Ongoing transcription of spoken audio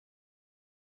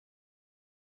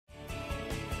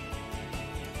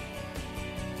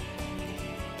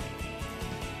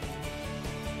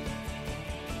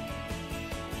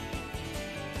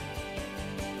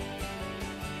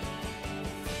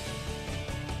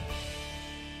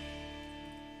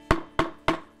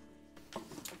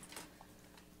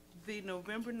The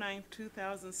November 9th,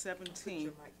 2017. Put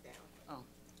your mic down. Oh.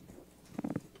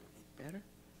 Better?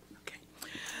 Okay.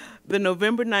 The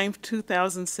November 9th,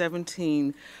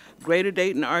 2017 Greater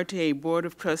Dayton RTA Board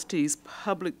of Trustees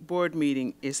Public Board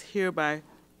Meeting is hereby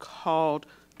called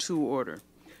to order.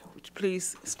 Would you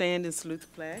please stand and salute the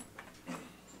flag?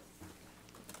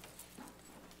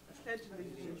 To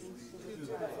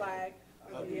the flag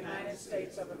of the United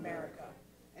States of America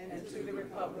and to the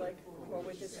republic for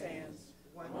which it stands,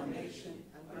 one nation,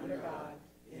 under God,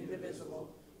 indivisible,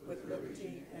 with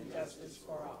liberty and justice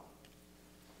for all.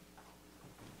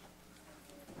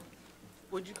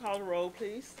 Would you call the roll,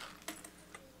 please?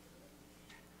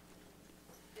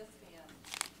 Yes, ma'am.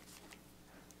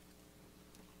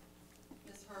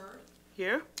 Ms. Hurd?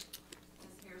 Here. Ms.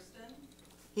 Hairston?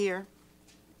 Here.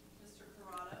 Mr.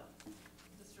 Corrado?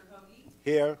 Mr. Hoagie?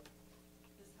 Here. Ms.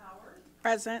 Howard?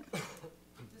 Present.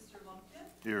 Mr. Lumpkin?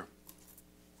 Here.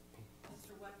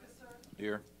 Mr. Weckeser?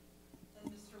 Here.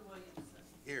 And Mr. Williamson?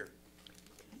 Here.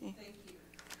 Thank you.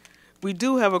 We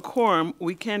do have a quorum.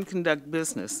 We can conduct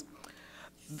business.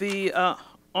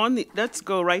 Let's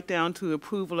go right down to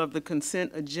approval of the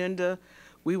consent agenda.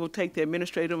 We will take the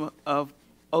administrative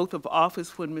oath of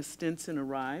office when Ms. Stinson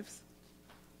arrives.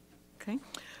 Okay.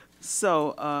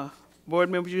 So, board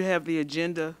members, you have the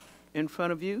agenda in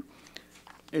front of you.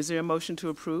 Is there a motion to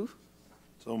approve?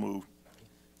 So moved.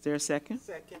 Is there a second?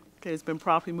 Second. Okay, it's been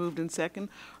properly moved in second.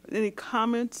 Any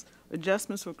comments,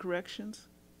 adjustments, or corrections?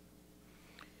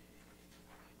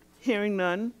 Hearing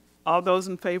none, all those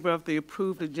in favor of the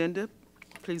approved agenda,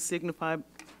 please signify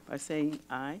by saying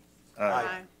aye.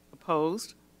 Aye.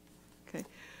 Opposed? Okay.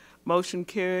 Motion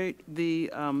carried.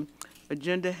 The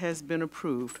agenda has been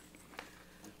approved.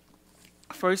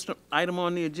 First item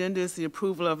on the agenda is the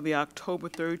approval of the October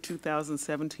 3rd,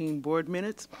 2017 board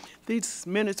minutes. These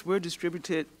minutes were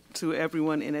distributed to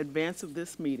everyone in advance of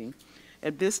this meeting.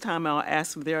 At this time, I'll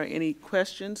ask if there are any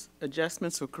questions,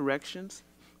 adjustments, or corrections.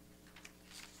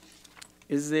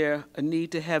 Is there a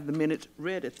need to have the minutes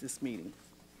read at this meeting?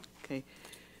 Okay.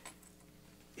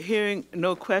 Hearing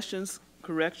no questions,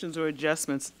 corrections, or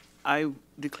adjustments, I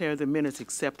declare the minutes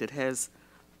accepted as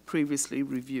previously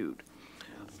reviewed.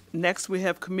 Next, we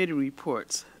have committee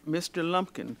reports. Mr.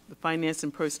 Lumpkin, the Finance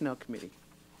and Personnel Committee.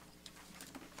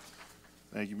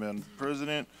 Thank you, Madam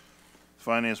President.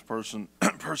 Finance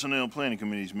Personnel Planning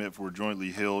Committees met for a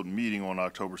jointly held meeting on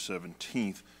October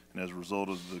 17th, and as a result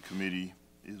of the committee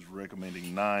is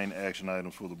recommending 9 action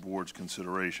items for the board's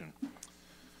consideration.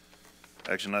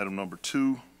 Action item number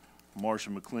 2, Marsh &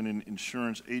 McLennan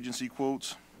Insurance Agency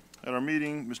quotes. At our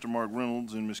meeting, Mr. Mark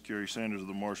Reynolds and Ms. Carrie Sanders of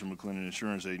the Marsh & McLennan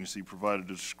Insurance Agency provided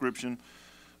a description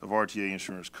of RTA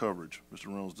insurance coverage. Mr.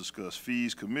 Reynolds discussed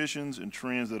fees, commissions, and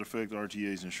trends that affect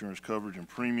RTA's insurance coverage and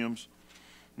premiums.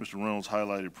 Mr. Reynolds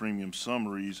highlighted premium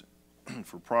summaries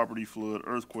for property, flood,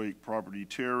 earthquake, property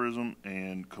terrorism,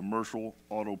 and commercial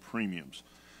auto premiums.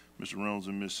 Mr. Reynolds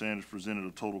and Ms. Sanders presented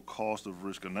a total cost of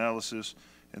risk analysis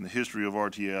and the history of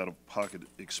RTA out-of-pocket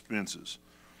expenses.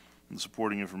 And the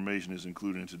supporting information is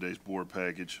included in today's board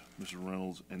package. Mr.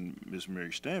 Reynolds and Ms.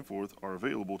 Mary Stanforth are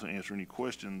available to answer any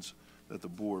questions that the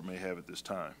board may have at this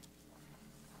time.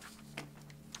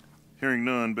 Hearing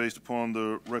none, based upon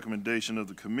the recommendation of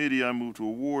the committee, I move to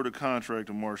award a contract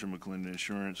to Marsh & McLennan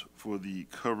Insurance for the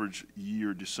coverage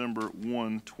year December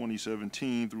 1,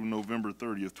 2017 through November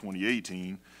 30th,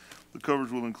 2018. The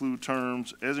coverage will include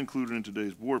terms as included in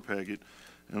today's board packet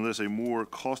unless a more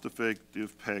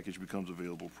cost-effective package becomes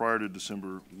available prior to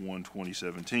December 1,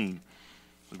 2017.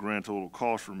 The grand total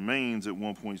cost remains at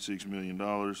 $1.6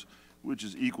 million, which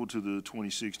is equal to the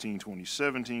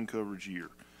 2016-2017 coverage year.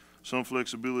 Some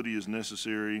flexibility is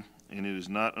necessary, and it is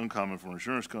not uncommon for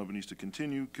insurance companies to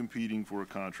continue competing for a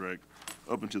contract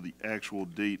up until the actual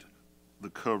date the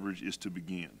coverage is to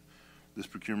begin. This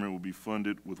procurement will be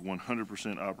funded with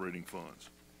 100% operating funds.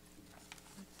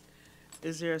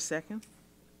 Is there a second?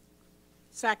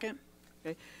 Second.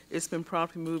 Okay. It's been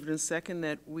properly moved in second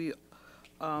that we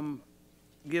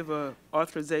give a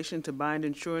authorization to bind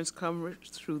insurance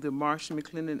coverage through the Marsh &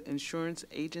 McLennan Insurance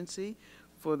Agency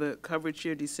for the coverage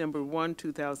year December 1,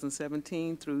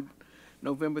 2017 through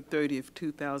November 30th,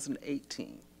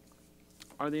 2018.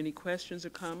 Are there any questions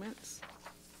or comments?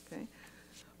 Okay.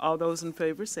 All those in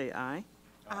favor say aye.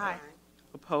 Aye.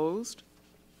 Opposed?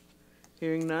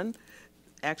 Hearing none.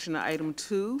 Action item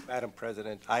 2. Madam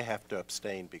President, I have to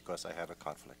abstain because I have a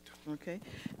conflict. Okay.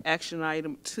 Action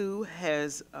item 2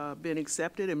 has been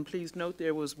accepted, and please note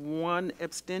there was 1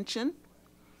 abstention.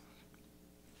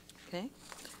 Okay.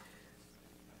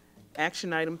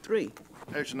 Action item 3.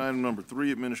 Action item number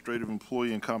 3, Administrative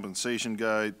Employee and Compensation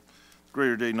Guide.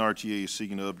 Greater Dayton RTA is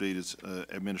seeking to update its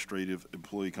administrative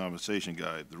employee compensation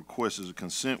guide. The request is a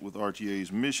consent with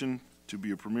RTA's mission to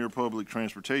be a premier public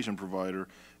transportation provider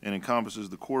and encompasses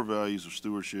the core values of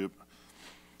stewardship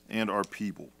and our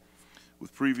people.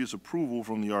 With previous approval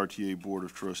from the RTA Board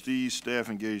of Trustees, staff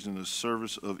engaged in the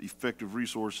service of Effective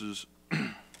Resources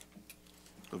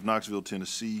of Knoxville,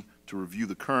 Tennessee, to review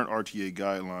the current RTA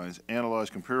guidelines, analyze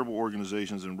comparable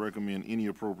organizations, and recommend any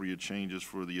appropriate changes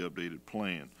for the updated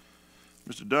plan.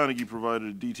 Mr. Donaghy provided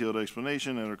a detailed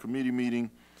explanation at our committee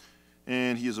meeting,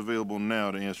 and he is available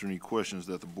now to answer any questions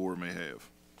that the board may have.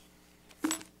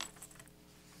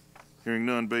 Hearing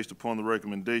none, based upon the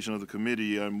recommendation of the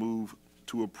committee, I move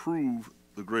to approve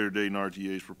the Greater Dayton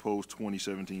RTA's proposed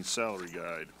 2017 salary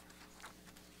guide.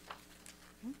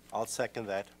 I'll second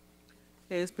that.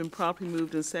 Okay, it's been properly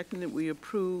moved and seconded. We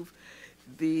approve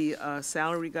the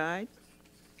salary guide.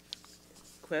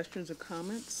 Questions or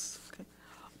comments? Okay.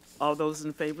 All those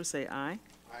in favor say aye.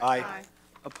 Aye.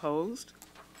 Opposed?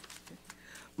 Okay.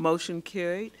 Motion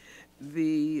carried.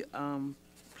 The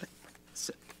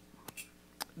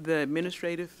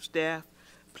administrative staff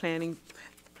planning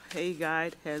pay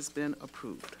guide has been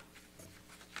approved.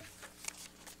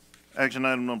 Action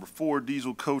item number 4,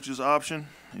 diesel coaches option.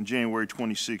 In January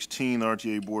 2016, the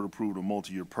RTA Board approved a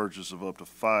multi-year purchase of up to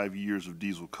 5 years of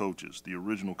diesel coaches. The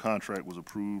original contract was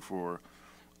approved for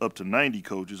up to 90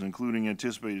 coaches, including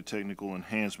anticipated technical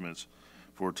enhancements,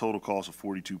 for a total cost of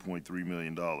 $42.3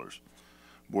 million.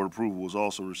 Board approval was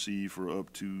also received for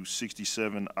up to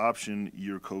 67 option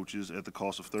year coaches at the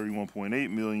cost of $31.8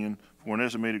 million for an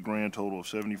estimated grand total of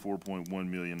 $74.1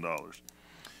 million.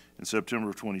 In September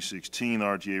of 2016, the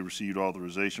RTA received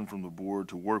authorization from the board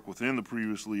to work within the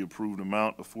previously approved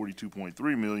amount of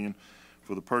 $42.3 million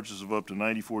for the purchase of up to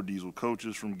 94 diesel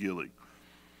coaches from Gillig.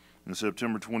 In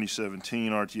September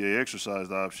 2017, RTA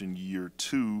exercised option year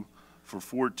 2 for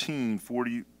 14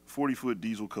 40-foot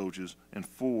diesel coaches and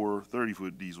 4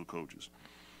 30-foot diesel coaches.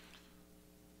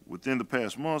 Within the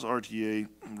past months, RTA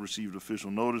received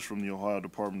official notice from the Ohio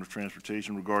Department of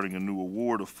Transportation regarding a new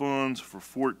award of funds for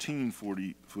 14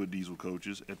 40-foot diesel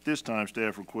coaches. At this time,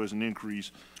 staff requests an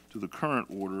increase to the current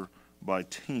order by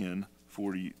 10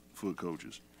 40-foot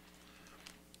coaches.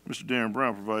 Mr. Darren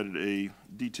Brown provided a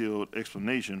detailed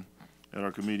explanation at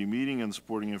our committee meeting, and the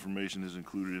supporting information is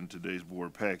included in today's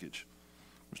board package.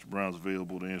 Mr. Brown is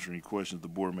available to answer any questions the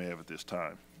board may have at this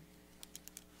time.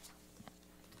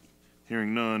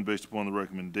 Hearing none, based upon the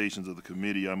recommendations of the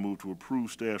committee, I move to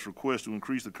approve staff's request to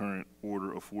increase the current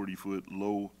order of 40-foot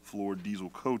low-floor diesel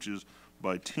coaches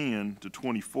by 10 to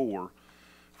 24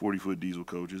 40-foot diesel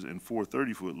coaches and 4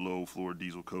 30-foot low-floor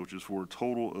diesel coaches for a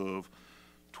total of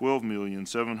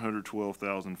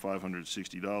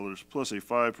 $12,712,560 plus a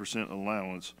 5%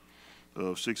 allowance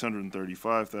of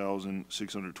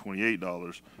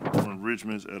 $635,628 for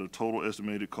enrichments at a total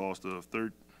estimated cost of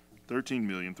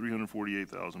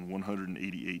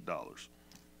 $13,348,188.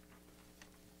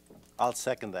 I'll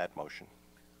second that motion.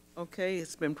 Okay,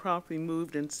 it's been properly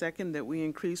moved and second that we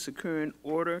increase the current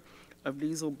order of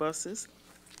diesel buses.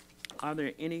 Are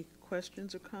there any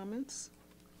questions or comments?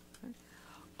 Okay.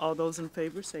 All those in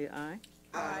favor say aye.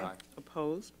 Aye.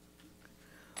 Opposed?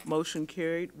 Motion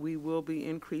carried. We will be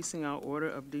increasing our order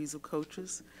of diesel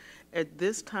coaches. At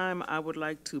this time, I would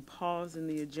like to pause in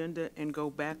the agenda and go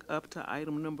back up to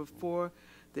item number 4,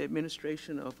 the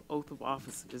administration of oath of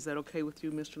office. Is that okay with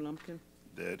you, Mr. Lumpkin?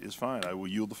 That is fine. I will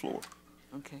yield the floor.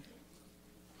 Okay.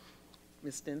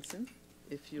 Ms. Stinson,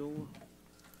 if you'll,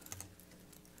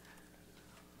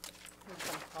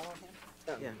 Follow him?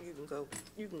 Yeah.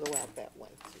 You can go out that way.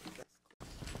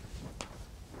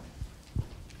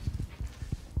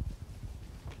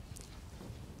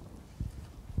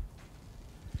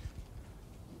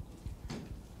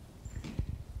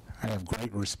 I have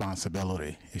great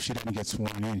responsibility. If she doesn't get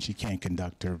sworn in, she can't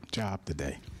conduct her job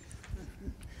today.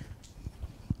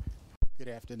 Good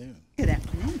afternoon. Good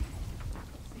afternoon.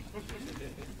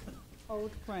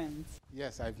 Old friends.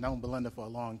 Yes, I've known Belinda for a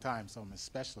long time, so I'm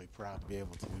especially proud to be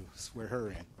able to swear her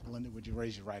in. Belinda, would you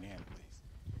raise your right hand,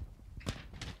 please?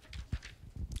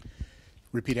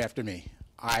 Repeat after me.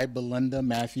 I, Belinda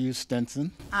Matthews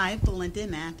Stinson, I, Belinda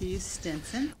Matthews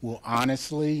Stinson, will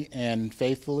honestly and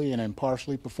faithfully and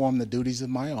impartially perform the duties of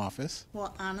my office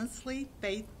will honestly,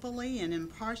 faithfully, and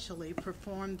impartially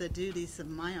perform the duties of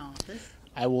my office.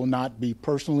 I will not be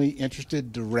personally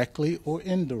interested directly or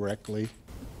indirectly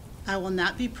I will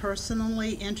not be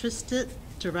personally interested,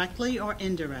 directly or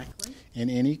indirectly, in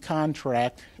any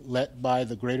contract let by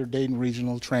the Greater Dayton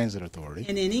Regional Transit Authority,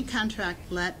 in any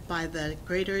contract let by the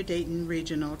Greater Dayton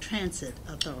Regional Transit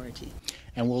Authority,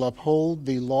 and will uphold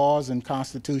the laws and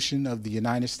Constitution of the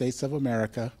United States of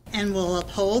America and will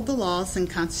uphold the laws and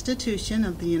Constitution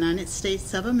of the United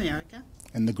States of America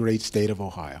and the great state of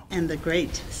Ohio. and the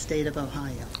great state of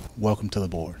Ohio. Welcome to the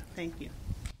board. Thank you.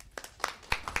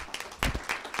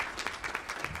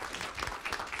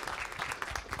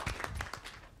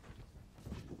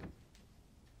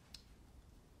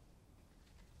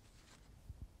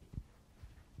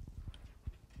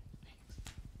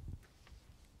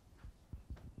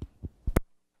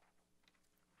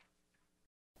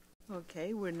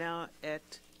 Okay, we're now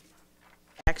at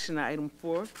action item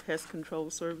 4, pest control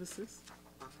services.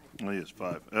 Oh, yes,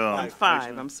 5.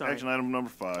 Five, I'm sorry. Action item number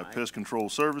 5, pest control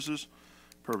services.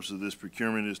 Purpose of this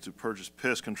procurement is to purchase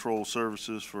pest control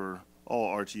services for all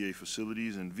RTA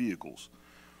facilities and vehicles.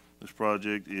 This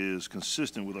project is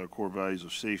consistent with our core values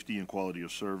of safety and quality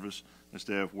of service, and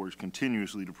staff works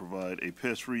continuously to provide a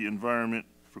pest-free environment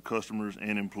for customers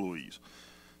and employees.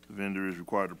 The vendor is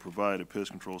required to provide a pest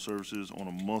control services on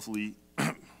a monthly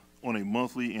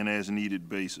and as-needed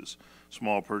basis.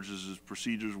 Small purchases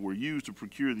procedures were used to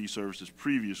procure these services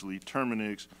previously.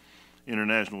 Terminix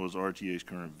International is RTA's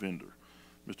current vendor.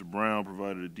 Mr. Brown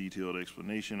provided a detailed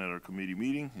explanation at our committee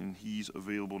meeting, and he's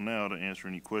available now to answer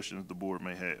any questions the board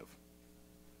may have.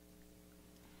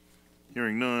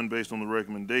 Hearing none, based on the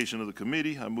recommendation of the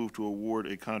committee, I move to award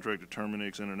a contract to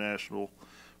Terminix International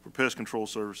for pest control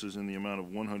services in the amount of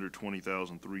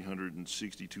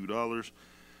 $120,362,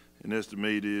 an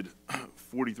estimated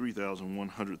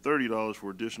 $43,130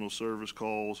 for additional service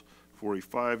calls for a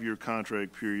 5-year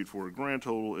contract period for a grand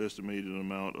total estimated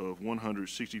amount of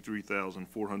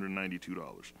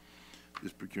 $163,492.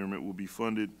 This procurement will be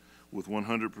funded with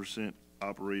 100%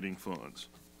 operating funds.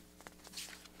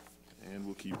 And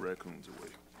we'll keep raccoons away.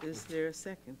 Is there a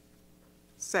second?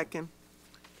 Second.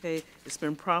 Okay, it's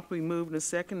been properly moved and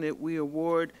seconded that we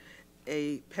award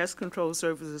a pest control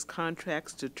services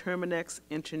contracts to Terminix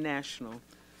International.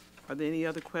 Are there any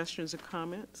other questions or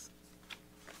comments?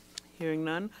 Hearing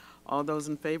none, all those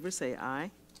in favor say aye.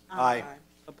 Aye.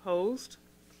 Opposed?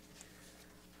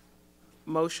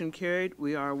 Motion carried.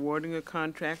 We are awarding the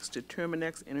contracts to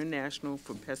Terminix International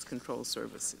for pest control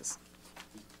services.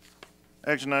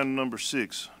 Action item number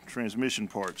 6, transmission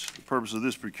parts. The purpose of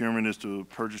this procurement is to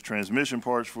purchase transmission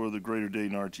parts for the Greater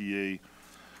Dayton RTA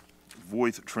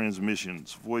Voith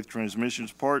transmissions. Voith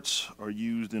transmissions parts are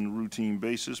used in a routine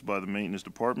basis by the maintenance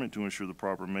department to ensure the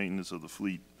proper maintenance of the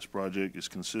fleet. This project is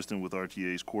consistent with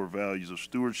RTA's core values of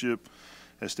stewardship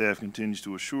as staff continues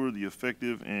to assure the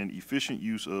effective and efficient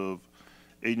use of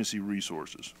agency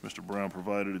resources. Mr. Brown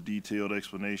provided a detailed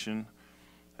explanation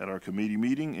at our committee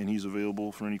meeting, and he's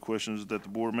available for any questions that the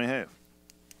board may have.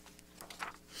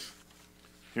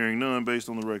 Hearing none, based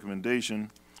on the recommendation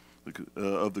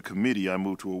of the committee, I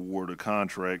move to award a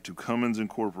contract to Cummins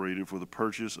Incorporated for the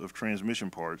purchase of transmission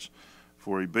parts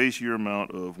for a base year amount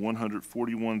of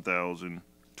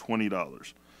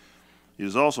 $141,020. It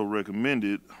is also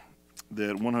recommended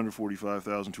that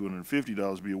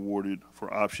 $145,250 be awarded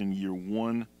for option year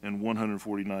 1 and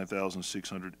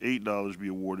 $149,608 be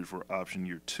awarded for option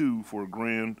year 2 for a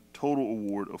grand total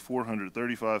award of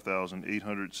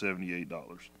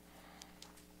 $435,878.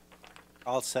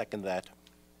 I'll second that.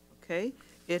 Okay,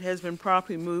 it has been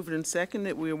properly moved and seconded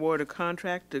that we award a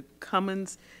contract to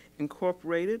Cummins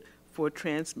Incorporated for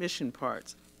transmission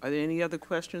parts. Are there any other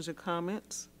questions or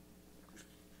comments?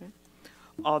 Okay.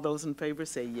 All those in favor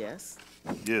say yes.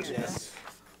 Yes.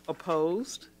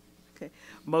 Opposed? Okay.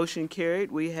 Motion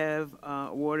carried. We have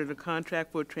awarded a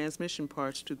contract for transmission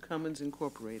parts to Cummins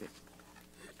Incorporated.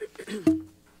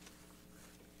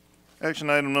 Action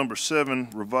item number 7,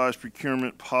 revised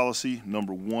procurement policy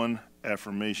number 1,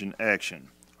 affirmation action.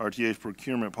 RTA's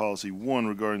procurement policy 1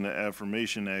 regarding the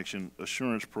affirmation action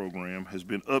assurance program has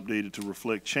been updated to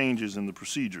reflect changes in the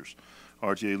procedures.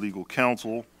 RTA legal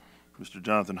counsel, Mr.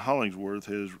 Jonathan Hollingsworth,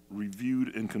 has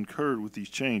reviewed and concurred with these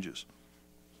changes.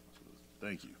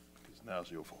 Thank you, because now it's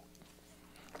your fault.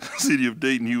 City of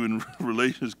Dayton Human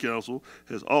Relations Council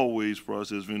has always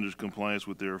processed vendors' compliance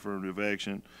with their affirmative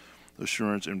action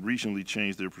assurance and recently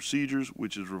changed their procedures,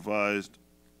 which revised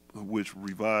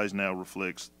now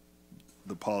reflects,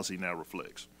 the policy now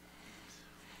reflects.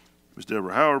 Ms.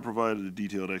 Deborah Howard provided a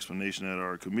detailed explanation at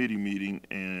our committee meeting,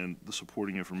 and the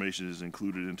supporting information is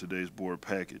included in today's board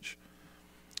package.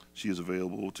 She is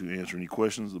available to answer any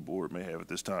questions the board may have at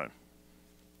this time.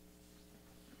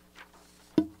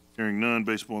 Hearing none,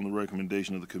 based upon the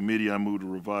recommendation of the committee, I move to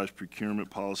revise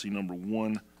procurement policy number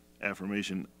 1,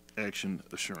 affirmation action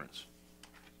assurance.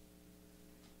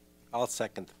 I'll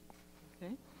second.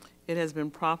 Okay. It has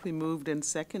been properly moved and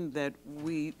second that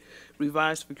we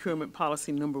revise procurement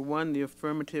policy number 1, the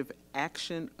affirmative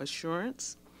action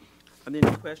assurance. Are there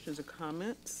any questions or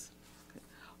comments? Okay.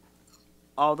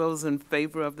 All those in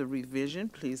favor of the revision,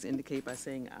 please indicate by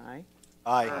saying aye.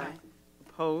 Aye.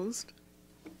 Opposed?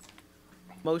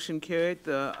 Motion carried.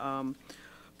 The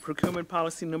procurement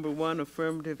policy number 1,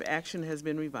 affirmative action, has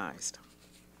been revised.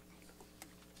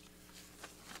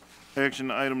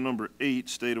 Action item number 8,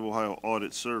 State of Ohio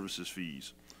audit services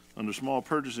fees. Under small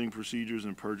purchasing procedures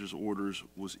and purchase orders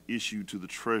was issued to the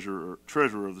treasurer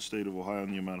of the State of Ohio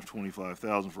in the amount of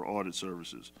 $25,000 for audit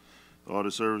services. The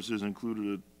audit services included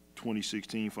a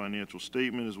 2016 financial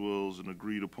statement as well as an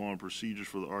agreed upon procedures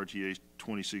for the RTA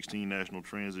 2016 National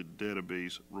Transit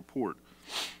Database report.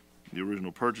 The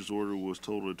original purchase order was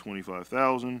totaled at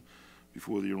 $25,000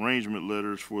 before the arrangement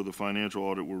letters for the financial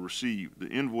audit were received. The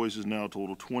invoices now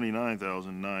total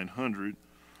 $29,900,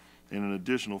 and an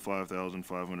additional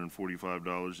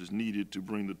 $5,545 is needed to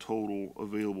bring the total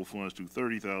available funds to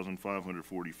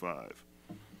 $30,545.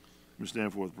 Ms.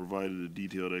 Danforth provided a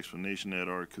detailed explanation at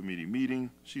our committee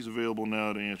meeting. She's available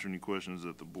now to answer any questions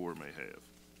that the board may have.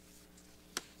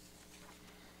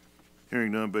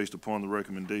 Hearing none, based upon the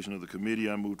recommendation of the committee,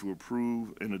 I move to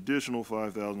approve an additional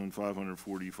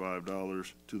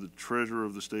 $5,545 to the treasurer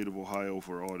of the State of Ohio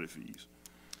for audit fees.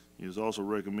 It is also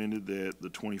recommended that the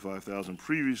 $25,000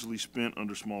 previously spent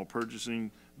under small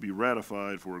purchasing be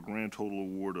ratified for a grand total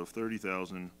award of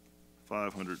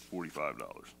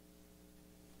 $30,545.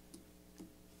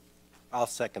 I'll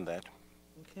second that.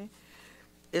 Okay.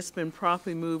 It's been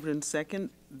properly moved and second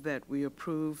that we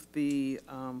approve the,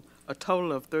 a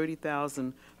total of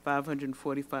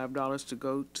 $30,545 to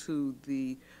go to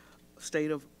the State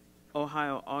of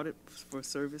Ohio audit for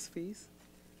service fees.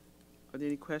 Are there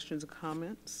any questions or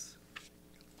comments?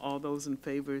 All those in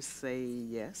favor say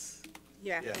yes.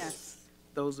 Yes.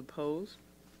 Those opposed?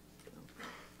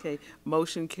 Okay,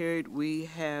 motion carried. We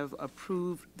have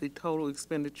approved the total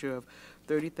expenditure of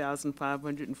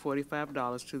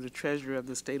 $30,545 to the treasurer of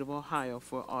the State of Ohio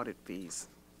for audit fees.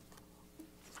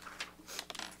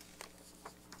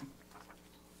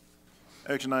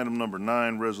 Action item number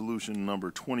 9, resolution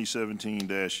number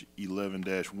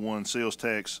 2017-11-1, sales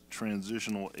tax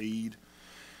transitional aid.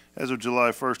 As of July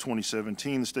 1st,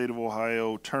 2017, the State of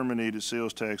Ohio terminated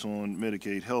sales tax on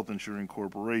Medicaid health insuring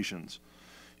corporations.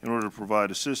 In order to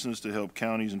provide assistance to help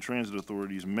counties and transit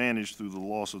authorities manage through the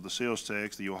loss of the sales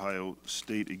tax, the Ohio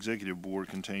State Executive Board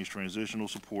contains a transitional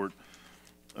support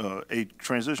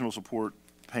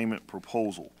payment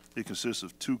proposal. It consists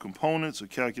of 2 components: a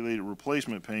calculated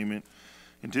replacement payment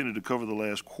intended to cover the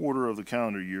last quarter of the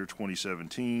calendar year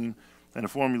 2017, and a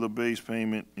formula-based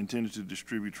payment intended to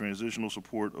distribute transitional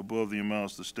support above the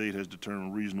amounts the state has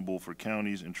determined reasonable for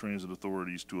counties and transit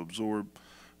authorities to absorb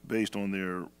based on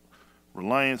their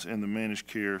reliance and the managed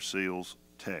care sales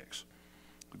tax.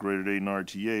 The Greater Dayton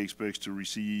RTA expects to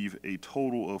receive a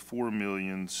total of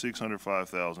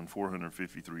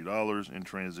 $4,605,453 in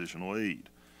transitional aid.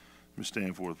 Ms.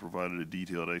 Stanforth provided a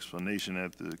detailed explanation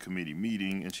at the committee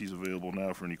meeting, and she's available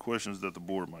now for any questions that the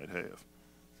board might have.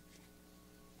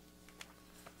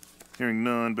 Hearing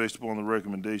none, based upon the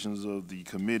recommendations of the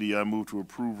committee, I move to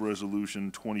approve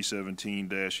Resolution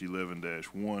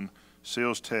 2017-11-1,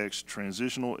 sales tax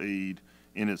transitional aid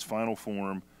in its final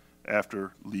form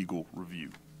after legal review.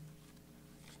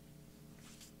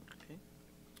 Okay.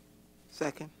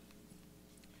 Second.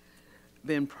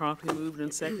 Been properly moved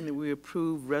and seconded. We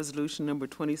approve resolution number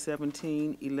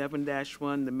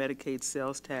 2017-11-1, the Medicaid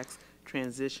sales tax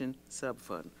transition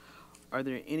subfund. Are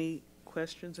there any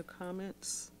questions or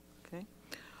comments? Okay.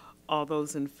 All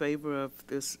those in favor of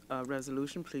this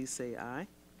resolution, please say aye.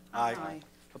 Aye.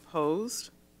 Opposed?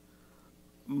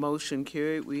 Motion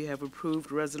carried. We have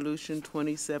approved resolution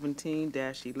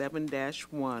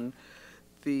 2017-11-1,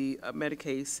 the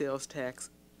Medicaid sales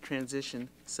tax transition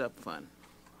subfund.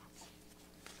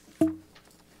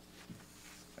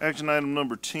 Action item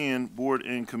number 10, board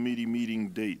and committee meeting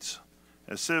dates.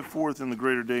 As set forth in the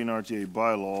Greater Dayton RTA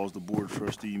bylaws, the board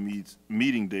trustee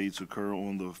meeting dates occur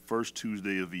on the first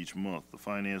Tuesday of each month. The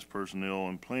finance, personnel,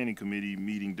 and planning committee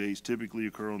meeting dates typically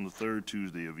occur on the third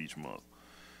Tuesday of each month.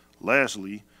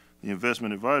 Lastly, the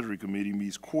investment advisory committee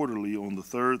meets quarterly on the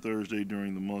third Thursday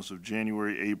during the months of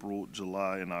January, April,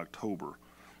 July, and October.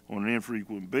 On an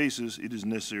infrequent basis, it is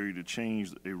necessary to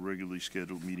change a regularly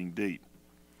scheduled meeting date.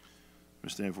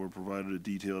 Ms. Stanford provided a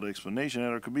detailed explanation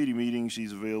at our committee meeting.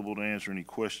 She's available to answer any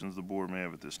questions the board may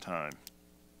have at this time.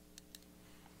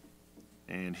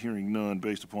 And hearing none,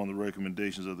 based upon the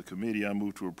recommendations of the committee, I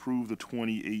move to approve the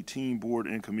 2018 board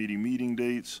and committee meeting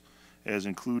dates as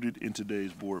included in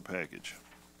today's board package.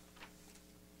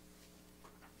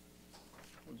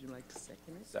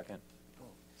 Second.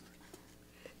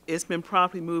 It's been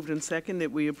properly moved and second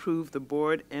that we approve the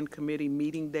board and committee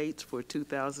meeting dates for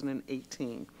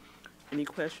 2018. Any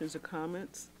questions or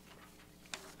comments?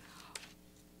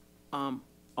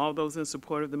 All those in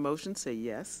support of the motion say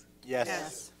yes.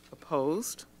 Yes.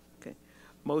 Opposed? Okay.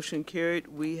 Motion carried.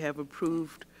 We have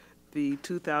approved the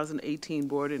 2018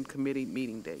 board and committee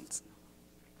meeting dates.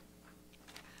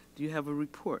 Do you have a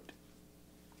report?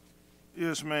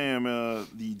 Yes, ma'am.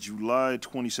 The July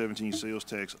 2017 sales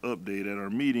tax update. At our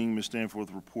meeting, Ms.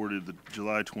 Stanforth reported the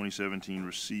July 2017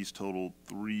 receipts totaled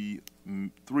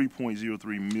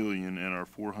 $3.03 million and are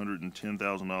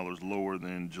 $410,000 lower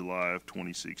than July of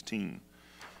 2016.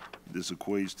 This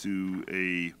equates to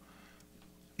a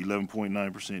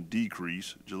 11.9%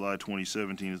 decrease. July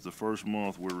 2017 is the first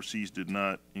month where receipts did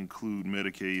not include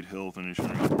Medicaid, health, and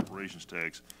insurance corporations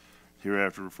tax,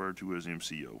 hereafter referred to as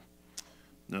MCO.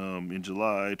 In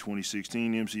July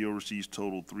 2016, MCO receipts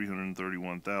totaled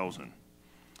 $331,000.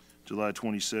 July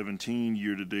 2017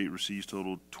 year-to-date receipts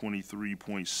totaled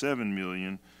 $23.7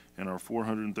 million and are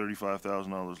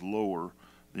 $435,000 lower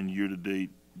than year-to-date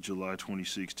July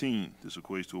 2016. This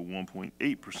equates to a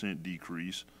 1.8%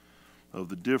 decrease. Of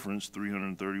the difference,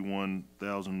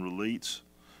 $331,000 relates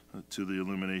to the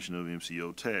elimination of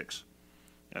MCO tax.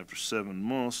 After 7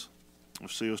 months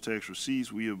of sales tax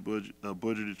receipts, we have a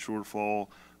budgeted shortfall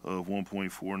of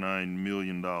 $1.49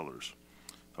 million.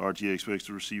 RTA expects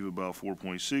to receive about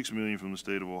 $4.6 million from the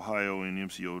state of Ohio in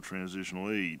MCO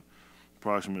transitional aid.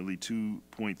 Approximately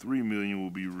 $2.3 million will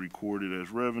be recorded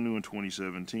as revenue in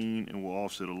 2017 and will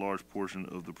offset a large portion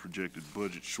of the projected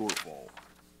budget shortfall.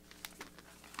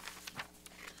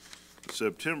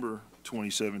 September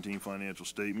 2017 financial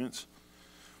statements.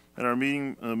 At our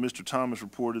meeting, Mr. Thomas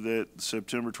reported that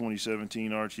September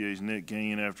 2017 RTA's net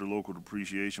gain after local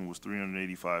depreciation was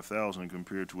 $385,000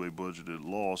 compared to a budgeted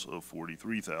loss of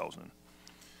 $43,000.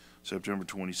 September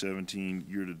 2017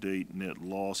 year-to-date net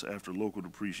loss after local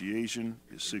depreciation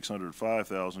is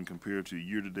 $605,000 compared to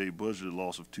year-to-date budgeted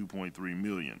loss of $2.3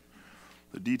 million.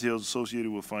 The details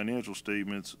associated with financial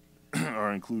statements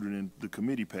are included in the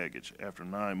committee package. After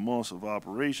 9 months of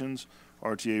operations,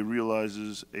 RTA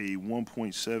realizes a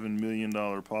 $1.7 million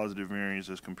positive variance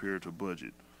as compared to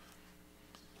budget.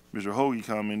 Mr. Hoagie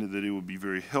commented that it would be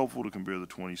very helpful to compare the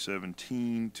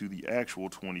 2017 to the actual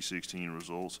 2016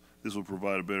 results. This will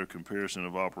provide a better comparison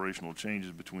of operational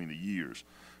changes between the years.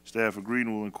 Staff agreed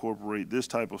and will incorporate this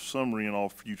type of summary in all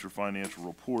future financial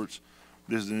reports.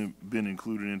 This has been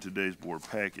included in today's board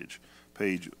package,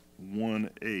 page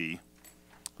 1A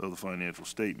of the financial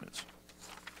statements.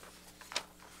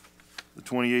 The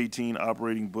 2018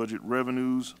 operating budget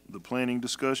revenues, the planning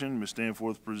discussion. Ms.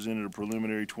 Stanforth presented a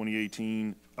preliminary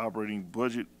 2018 operating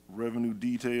budget revenue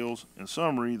details. In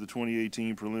summary, the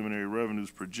 2018 preliminary revenues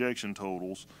projection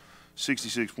totals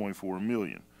 $66.4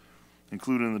 million.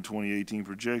 Included in the 2018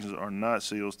 projections are not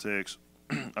sales tax,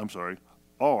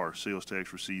 are sales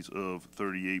tax receipts of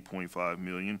 $38.5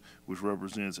 million, which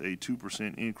represents a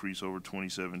 2% increase over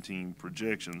 2017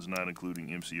 projections, not including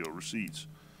MCO receipts.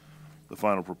 The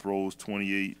final proposed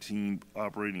 2018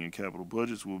 operating and capital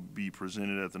budgets will be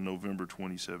presented at the November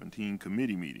 2017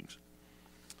 committee meetings.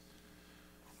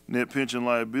 Net pension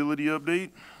liability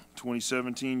update,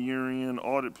 2017 year-end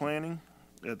audit planning.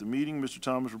 At the meeting, Mr.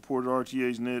 Thomas reported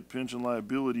RTA's net pension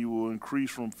liability will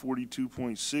increase from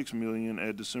 $42.6 million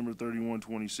at December 31,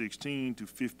 2016 to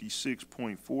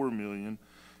 $56.4 million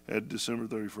at December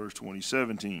 31st,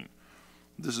 2017.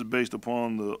 This is based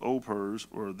upon the OPERS,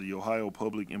 or the Ohio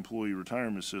Public Employee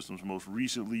Retirement System's most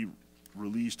recently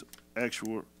released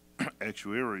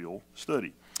actuarial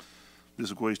study.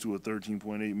 This equates to a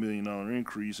 $13.8 million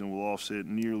increase and will offset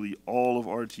nearly all of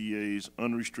RTA's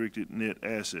unrestricted net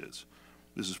assets.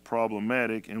 This is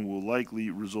problematic and will likely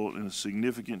result in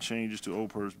significant changes to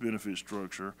OPER's benefit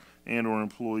structure and or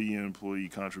employee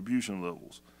contribution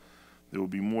levels. There will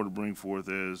be more to bring forth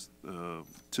as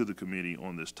to the committee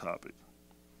on this topic.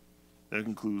 That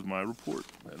concludes my report,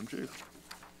 Madam Chair.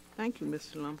 Thank you,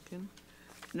 Mr. Lumpkin.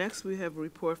 Next, we have a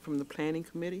report from the Planning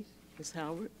Committee. Ms.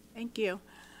 Howard. Thank you.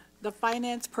 The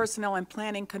Finance, Personnel, and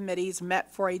Planning Committees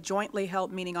met for a jointly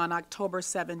held meeting on October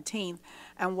 17th,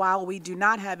 and while we do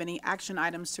not have any action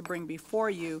items to bring before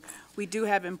you, we do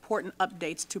have important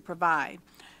updates to provide.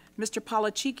 Mr.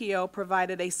 Polachicchio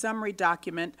provided a summary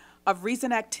document of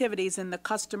recent activities in the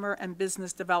Customer and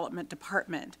Business Development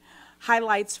Department.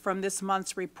 Highlights from this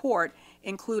month's report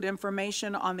include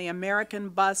information on the American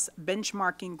Bus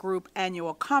Benchmarking Group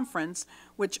Annual Conference,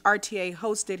 which RTA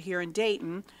hosted here in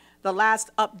Dayton, the last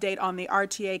update on the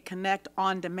RTA Connect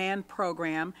On Demand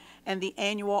program, and the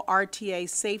annual RTA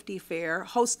Safety Fair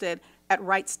hosted at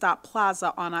Right Stop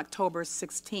Plaza on October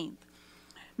 16th.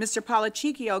 Mr.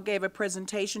 Policicchio gave a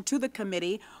presentation to the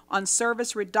committee on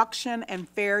service reduction and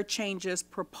fare changes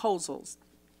proposals.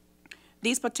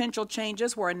 These potential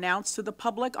changes were announced to the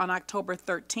public on October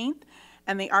 13th,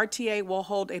 and the RTA will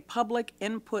hold a public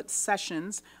input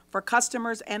sessions for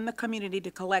customers and the community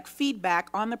to collect feedback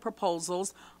on the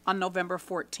proposals on November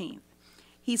 14th.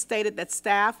 He stated that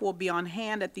staff will be on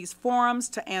hand at these forums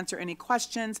to answer any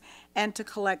questions and to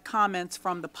collect comments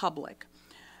from the public.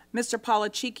 Mr.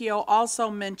 Policicchio also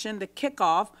mentioned the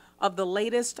kickoff of the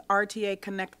latest RTA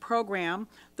Connect program,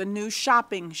 the new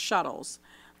shopping shuttles.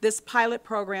 This pilot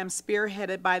program,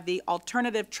 spearheaded by the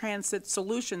Alternative Transit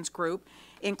Solutions Group,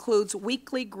 includes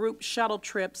weekly group shuttle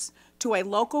trips to a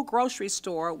local grocery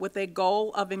store with a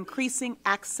goal of increasing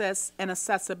access and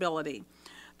accessibility.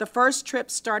 The first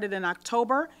trip started in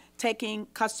October, taking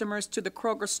customers to the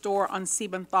Kroger store on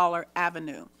Siebenthaler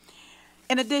Avenue.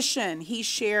 In addition, he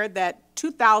shared that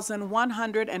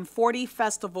 2,140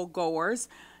 festival goers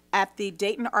at the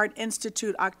Dayton Art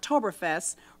Institute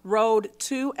Oktoberfest rode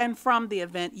to and from the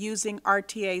event using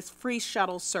RTA's free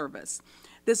shuttle service.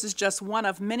 This is just one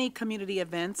of many community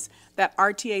events that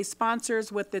RTA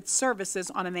sponsors with its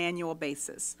services on an annual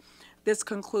basis. This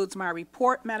concludes my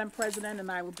report, Madam President,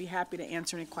 and I will be happy to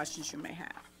answer any questions you may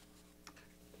have.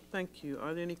 Thank you.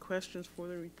 Are there any questions for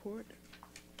the report?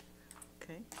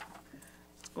 Okay.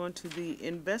 Let's go on to the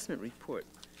investment report.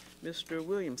 Mr.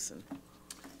 Williamson.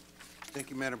 Thank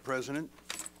you, Madam President.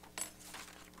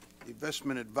 The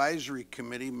Investment Advisory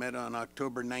Committee met on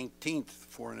October 19th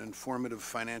for an informative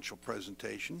financial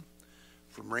presentation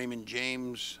from Raymond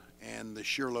James and the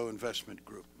Shirlow Investment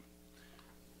Group.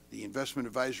 The Investment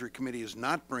Advisory Committee is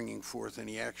not bringing forth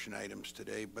any action items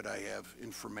today, but I have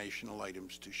informational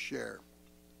items to share.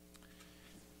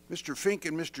 Mr. Fink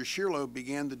and Mr. Shirlow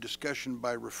began the discussion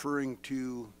by referring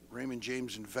to Raymond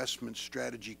James Investment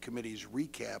Strategy Committee's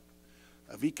recap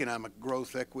of economic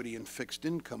growth, equity, and fixed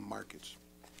income markets.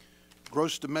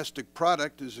 Gross domestic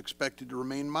product is expected to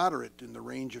remain moderate in the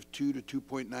range of 2 to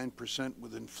 2.9%,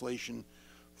 with inflation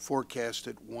forecast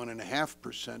at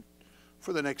 1.5%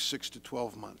 for the next 6 to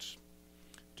 12 months.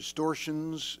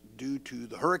 Distortions due to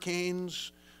the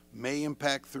hurricanes may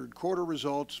impact third quarter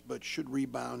results, but should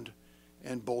rebound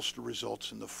and bolster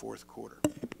results in the fourth quarter.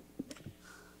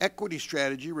 Equity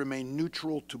strategy remained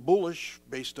neutral to bullish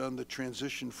based on the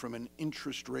transition from an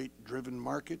interest rate-driven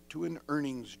market to an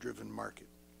earnings-driven market.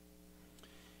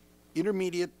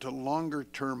 Intermediate to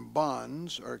longer-term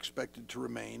bonds are expected to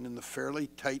remain in the fairly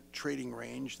tight trading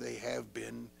range they have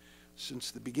been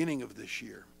since the beginning of this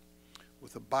year,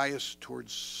 with a bias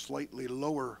towards slightly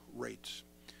lower rates.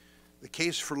 The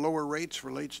case for lower rates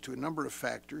relates to a number of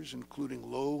factors, including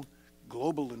low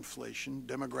global inflation,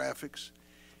 demographics,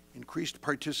 increased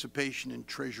participation in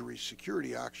Treasury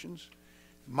security auctions,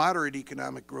 moderate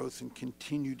economic growth, and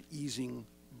continued easing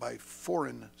by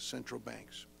foreign central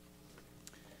banks.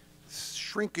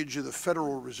 Shrinkage of the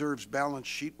Federal Reserve's balance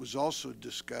sheet was also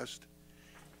discussed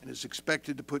and is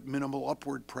expected to put minimal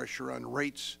upward pressure on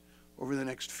rates over the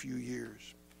next few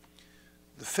years.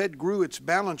 The Fed grew its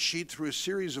balance sheet through a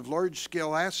series of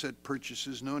large-scale asset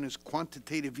purchases known as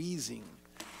quantitative easing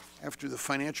after the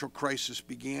financial crisis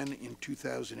began in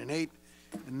 2008,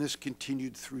 and this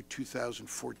continued through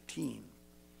 2014.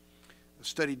 A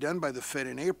study done by the Fed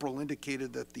in April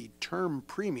indicated that the term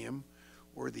premium,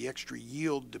 or the extra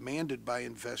yield demanded by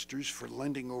investors for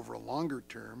lending over a longer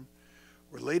term,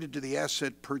 related to the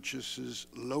asset purchases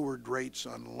lowered rates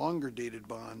on longer-dated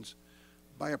bonds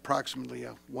by approximately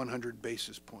 100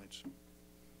 basis points.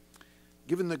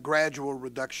 Given the gradual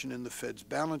reduction in the Fed's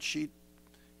balance sheet,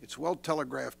 its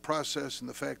well-telegraphed process, and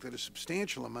the fact that a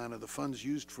substantial amount of the funds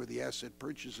used for the asset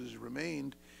purchases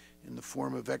remained in the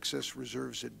form of excess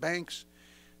reserves at banks,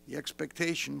 the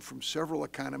expectation from several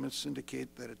economists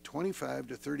indicate that a 25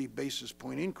 to 30 basis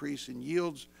point increase in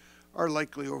yields are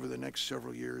likely over the next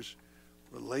several years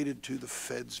related to the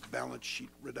Fed's balance sheet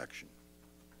reduction.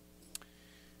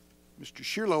 Mr.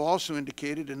 Shirlow also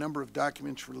indicated a number of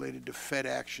documents related to Fed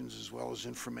actions as well as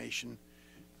information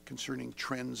concerning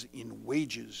trends in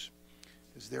wages.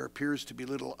 As there appears to be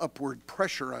little upward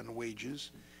pressure on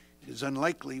wages, it is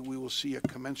unlikely we will see a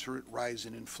commensurate rise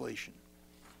in inflation.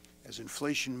 As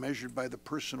inflation measured by the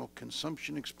personal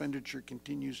consumption expenditure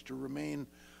continues to remain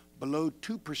below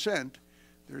 2%,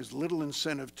 there is little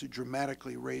incentive to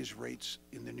dramatically raise rates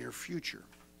in the near future.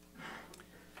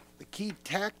 The key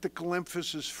tactical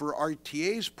emphasis for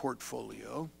RTA's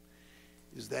portfolio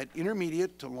is that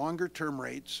intermediate to longer term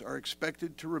rates are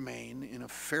expected to remain in a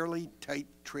fairly tight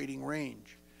trading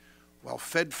range, while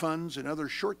Fed funds and other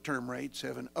short-term rates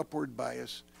have an upward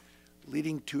bias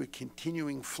leading to a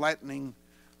continuing flattening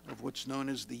of what's known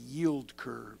as the yield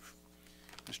curve.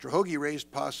 Mr. Hoagie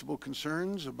raised possible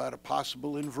concerns about a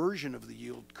possible inversion of the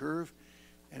yield curve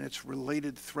and its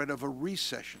related threat of a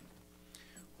recession.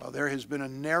 While there has been a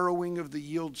narrowing of the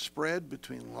yield spread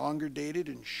between longer dated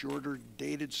and shorter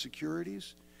dated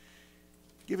securities,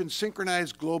 given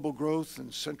synchronized global growth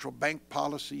and central bank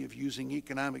policy of using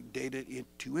economic data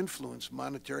to influence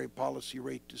monetary policy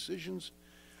rate decisions,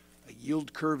 a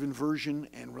yield curve inversion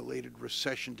and related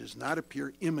recession does not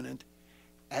appear imminent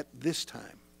at this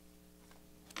time.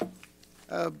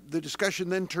 The discussion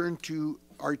then turned to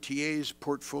RTA's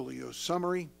portfolio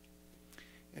summary,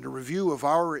 and a review of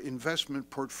our investment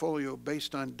portfolio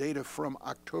based on data from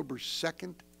October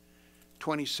 2nd,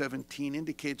 2017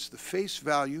 indicates the face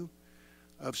value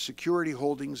of security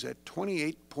holdings at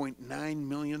 $28.9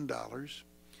 million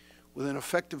with an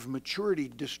effective maturity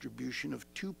distribution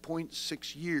of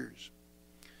 2.6 years,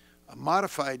 a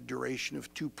modified duration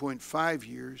of 2.5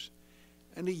 years,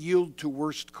 and a yield to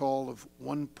worst call of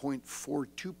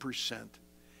 1.42%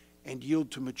 and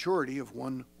yield to maturity of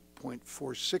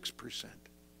 1.46%.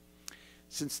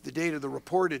 Since the date of the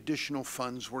report, additional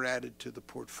funds were added to the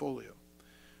portfolio.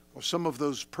 While some of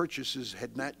those purchases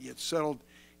had not yet settled,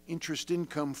 interest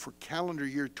income for calendar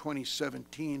year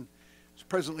 2017 is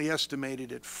presently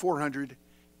estimated at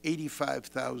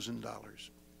 $485,000.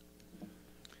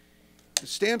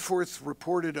 Stanforth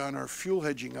reported on our fuel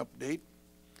hedging update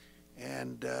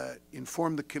and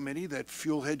informed the committee that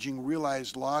fuel hedging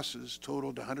realized losses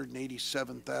totaled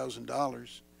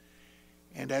 $187,000,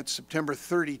 and at September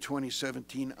 30,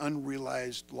 2017,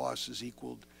 unrealized losses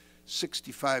equaled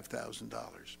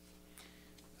 $65,000.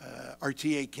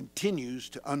 RTA continues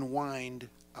to unwind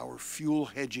our fuel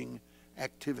hedging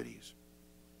activities.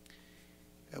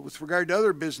 With regard to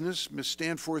other business, Ms.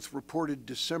 Stanforth reported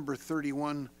December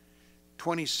 31,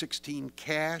 2016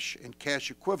 cash and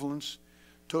cash equivalents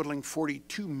totaling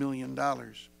 $42 million.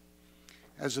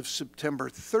 As of September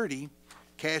 30,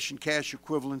 cash and cash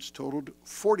equivalents totaled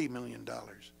 $40 million.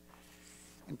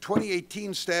 In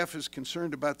 2018, staff is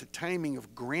concerned about the timing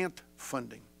of grant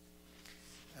funding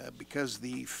because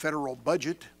the federal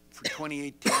budget for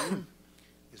 2018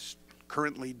 is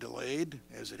currently delayed,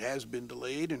 as it has been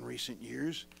delayed in recent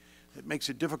years. It makes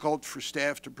it difficult for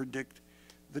staff to predict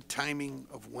the timing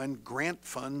of when grant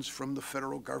funds from the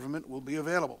federal government will be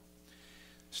available.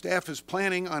 Staff is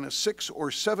planning on a 6 or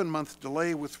 7 month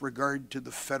delay with regard to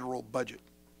the federal budget.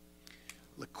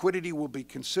 Liquidity will be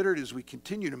considered as we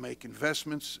continue to make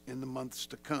investments in the months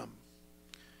to come.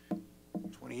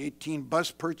 2018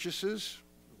 bus purchases,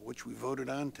 which we voted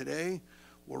on today,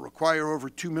 will require over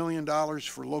 $2 million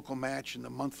for local match and the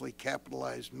monthly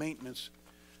capitalized maintenance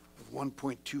of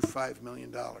 $1.25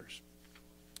 million.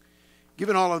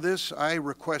 Given all of this, I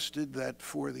requested that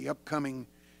for the upcoming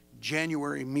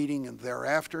January meeting and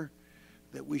thereafter,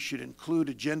 that we should include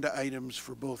agenda items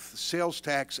for both the sales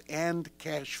tax and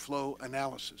cash flow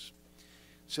analysis.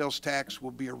 Sales tax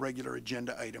will be a regular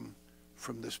agenda item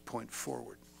from this point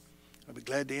forward. I'll be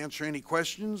glad to answer any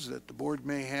questions that the board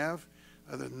may have.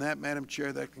 Other than that, Madam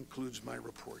Chair, that concludes my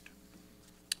report.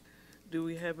 Do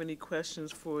we have any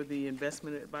questions for the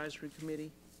Investment Advisory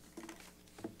Committee?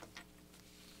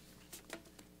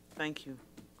 Thank you.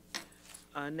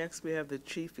 Next, we have the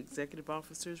Chief Executive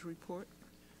Officer's report.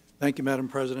 Thank you, Madam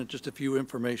President. Just a few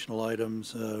informational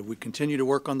items. We continue to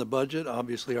work on the budget.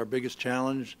 Obviously, our biggest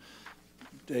challenge,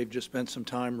 Dave just spent some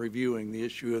time reviewing the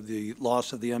issue of the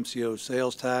loss of the MCO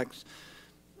sales tax.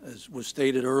 As was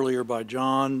stated earlier by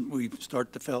John, we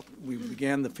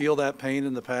began to feel that pain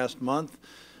in the past month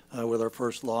with our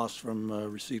first loss from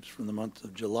receipts from the month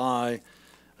of July.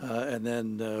 And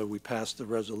then we passed the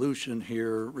resolution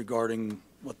here regarding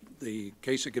what the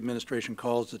Kasich administration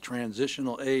calls the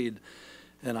transitional aid.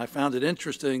 And I found it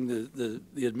interesting,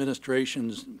 the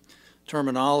administration's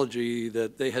terminology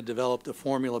that they had developed a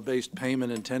formula-based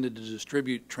payment intended to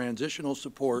distribute transitional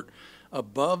support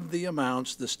above the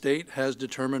amounts the state has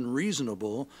determined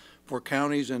reasonable for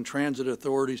counties and transit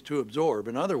authorities to absorb.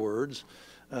 In other words,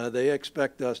 they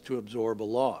expect us to absorb a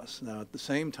loss. Now, at the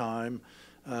same time,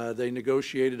 they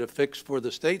negotiated a fix for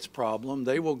the state's problem.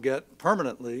 They will get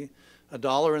permanently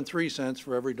 $1.03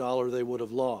 for every dollar they would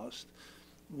have lost.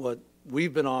 What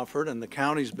we've been offered and the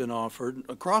county's been offered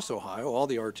across Ohio, all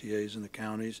the RTAs in the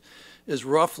counties, is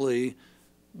roughly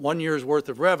 1 year's worth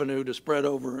of revenue to spread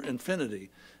over infinity.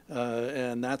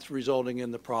 And that's resulting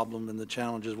in the problem and the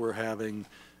challenges we're having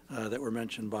that were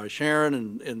mentioned by Sharon,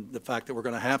 and the fact that we're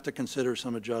going to have to consider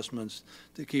some adjustments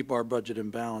to keep our budget in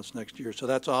balance next year. So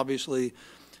that's obviously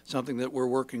something that we're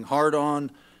working hard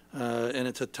on. And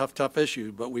it's a tough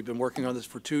issue, but we've been working on this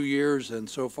for 2 years, and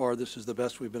so far this is the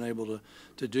best we've been able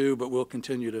to do, but we'll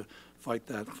continue to fight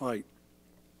that fight.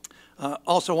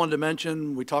 Also wanted to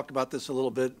mention, we talked about this a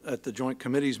little bit at the Joint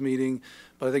Committees meeting,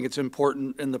 but I think it's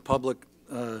important in the public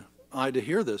eye to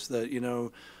hear this, that,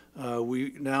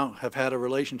 we now have had a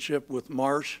relationship with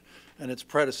Marsh and its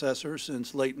predecessor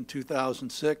since late in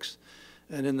 2006.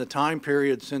 And in the time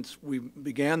period since we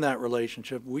began that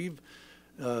relationship, we've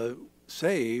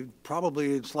saved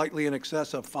probably slightly in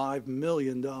excess of $5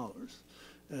 million.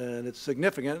 And it's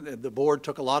significant. The board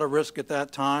took a lot of risk at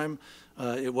that time.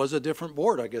 It was a different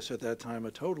board, I guess, at that time,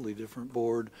 a totally different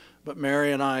board. But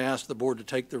Mary and I asked the board to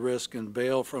take the risk and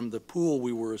bail from the pool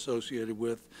we were associated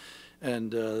with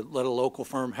and let a local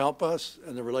firm help us,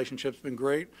 and the relationship's been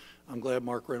great. I'm glad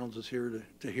Mark Reynolds is here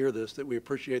to hear this, that we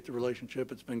appreciate the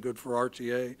relationship. It's been good for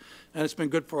RTA, and it's been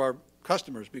good for our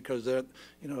customers, because that,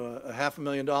 a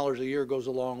 $500,000 a year goes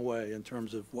a long way in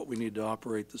terms of what we need to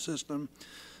operate the system.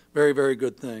 Very, very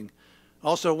good thing.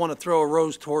 Also want to throw a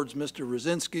rose towards Mr.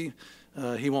 Rosinski.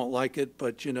 He won't like it,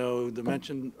 but the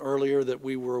mention earlier that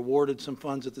we were awarded some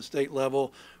funds at the state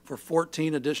level for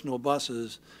 14 additional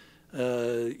buses.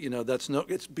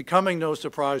 It's becoming no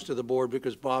surprise to the board,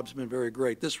 because Bob's been very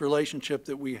great. This relationship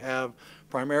that we have,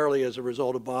 primarily as a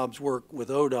result of Bob's work with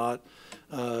ODOT,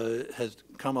 has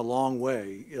come a long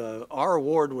way. Our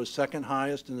award was second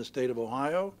highest in the state of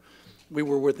Ohio. We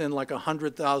were within like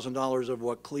 $100,000 of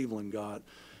what Cleveland got.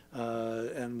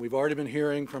 And we've already been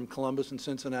hearing from Columbus and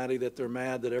Cincinnati that they're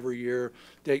mad that every year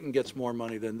Dayton gets more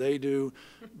money than they do.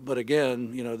 But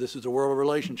again, this is a world of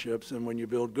relationships, and when you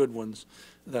build good ones,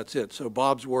 that's it. So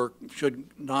Bob's work should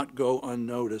not go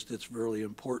unnoticed. It's really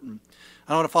important.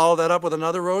 I want to follow that up with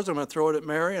another rose. I'm going to throw it at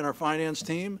Mary and our finance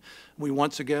team. We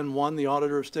once again won the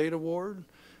Auditor of State Award.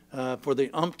 For the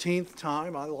umpteenth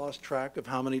time. I lost track of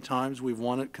how many times we've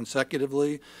won it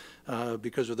consecutively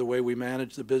because of the way we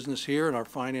manage the business here, and our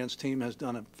finance team has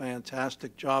done a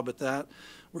fantastic job at that.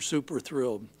 We're super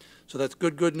thrilled. So that's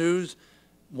good news.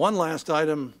 One last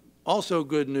item, also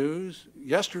good news.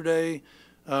 Yesterday,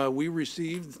 we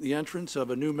received the entrance of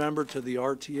a new member to the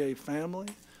RTA family,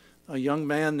 a young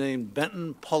man named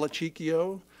Benton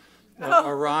Polachicchio,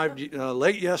 arrived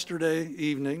late yesterday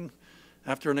evening.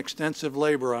 After an extensive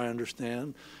labor, I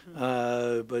understand.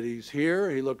 But he's here.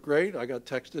 He looked great. I got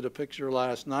texted a picture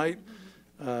last night.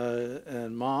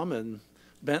 And Mom and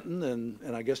Benton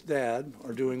and I guess Dad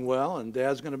are doing well. And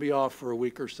Dad's going to be off for a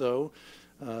week or so.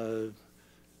 And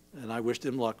I wished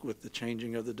him luck with the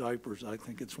changing of the diapers. I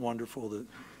think it's wonderful that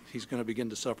he's going to begin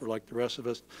to suffer like the rest of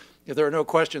us. If there are no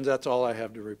questions, that's all I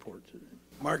have to report today.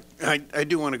 Mark, I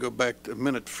do want to go back a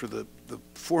minute for the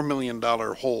 $4 million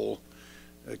hole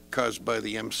caused by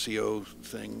the MCO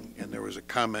thing, and there was a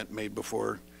comment made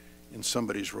before in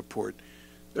somebody's report.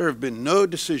 There have been no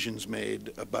decisions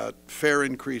made about fare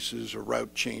increases or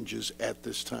route changes at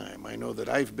this time. I know that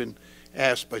I've been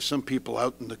asked by some people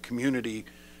out in the community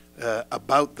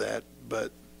about that,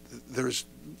 but there's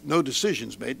no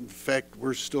decisions made. In fact,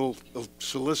 we're still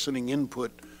soliciting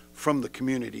input from the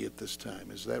community at this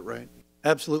time. Is that right?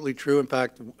 Absolutely true. In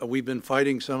fact, we've been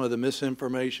fighting some of the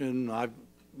misinformation. I've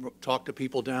talked to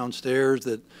people downstairs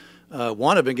that,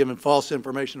 one, have been given false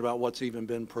information about what's even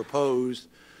been proposed.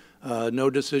 No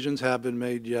decisions have been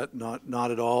made yet,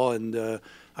 not at all. And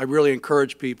I really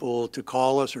encourage people to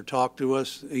call us or talk to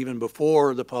us even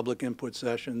before the public input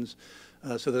sessions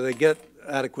so that they get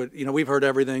adequate. We've heard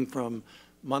everything from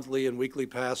monthly and weekly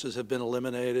passes have been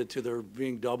eliminated to they're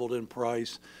being doubled in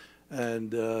price.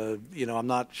 And, I'm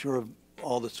not sure of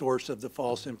all the source of the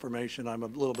false information. I'm a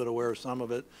little bit aware of some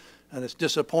of it. And it's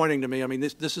disappointing to me. I mean,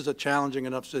 this is a challenging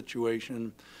enough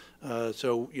situation.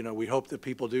 So, we hope that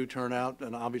people do turn out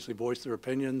and obviously voice their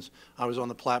opinions. I was on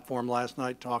the platform last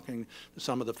night talking to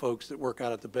some of the folks that work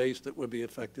out at the base that would be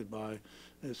affected by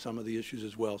some of the issues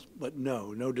as well. But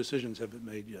no decisions have been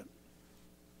made yet.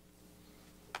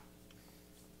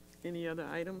 Any other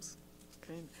items?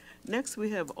 Okay. Next, we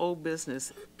have old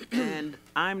business, and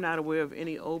I'm not aware of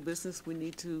any old business we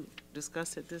need to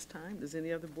discuss at this time. Does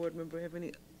any other board member have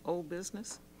any old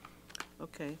business?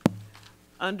 Okay.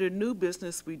 Under new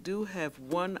business, we do have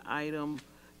one item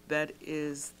that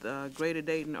is the Greater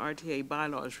Dayton RTA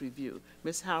bylaws review.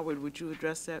 Ms. Howard, would you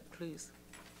address that, please?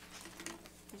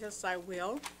 Yes, I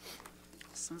will,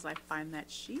 as soon as I find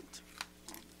that sheet.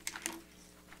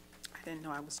 I didn't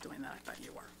know I was doing that. I thought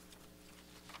you were.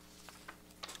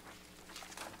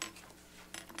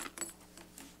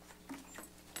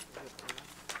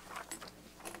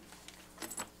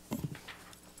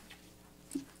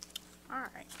 All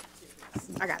right,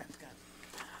 I got it.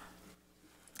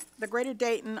 The Greater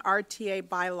Dayton RTA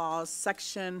bylaws,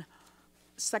 Section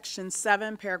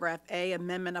 7, Paragraph A,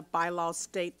 amendment of bylaws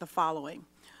state the following.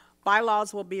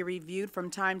 Bylaws will be reviewed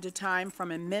from time to time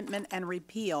from amendment and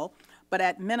repeal, but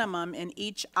at minimum in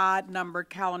each odd-numbered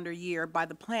calendar year by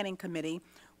the Planning Committee,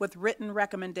 with written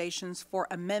recommendations for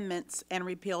amendments and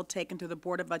repeal taken to the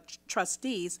Board of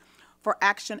Trustees for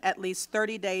action at least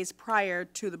 30 days prior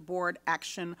to the board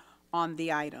action on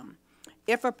the item.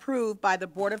 If approved by the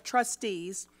Board of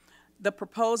Trustees, the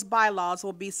proposed bylaws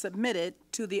will be submitted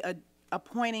to the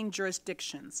appointing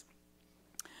jurisdictions.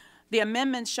 The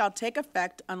amendments shall take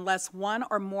effect unless one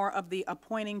or more of the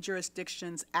appointing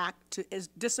jurisdictions act to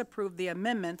disapprove the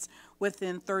amendments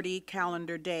within 30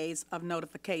 calendar days of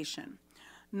notification.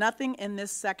 Nothing in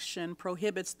this section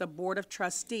prohibits the Board of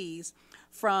Trustees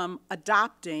from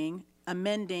adopting,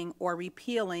 amending, or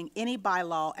repealing any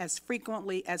bylaw as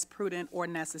frequently as prudent or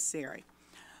necessary.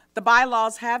 The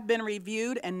bylaws have been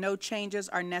reviewed and no changes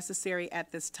are necessary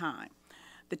at this time.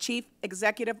 The Chief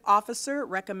Executive Officer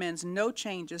recommends no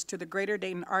changes to the Greater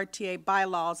Dayton RTA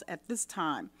bylaws at this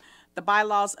time. The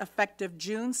bylaws effective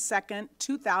June 2nd,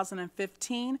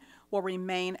 2015 will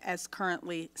remain as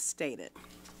currently stated.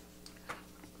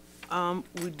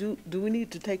 Do we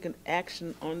need to take an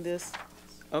action on this?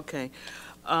 Okay.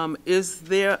 Is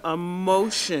there a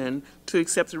motion to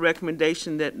accept the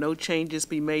recommendation that no changes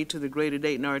be made to the Greater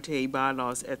Dayton RTA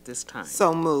bylaws at this time?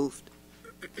 So moved.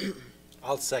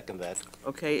 I'll second that.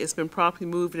 Okay, it's been properly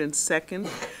moved and second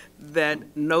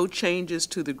that no changes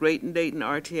to the Greater Dayton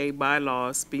RTA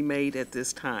bylaws be made at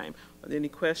this time. Are there any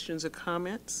questions or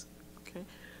comments? Okay.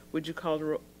 Would you call the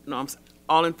roll? No,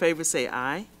 all in favor say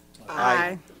aye.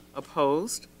 Aye.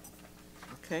 Opposed?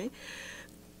 Okay.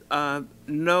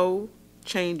 No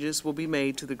changes will be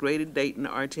made to the Greater Dayton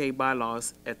RTA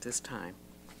bylaws at this time.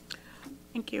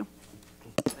 Thank you.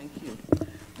 Thank you.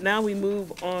 Now we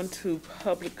move on to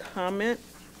public comment.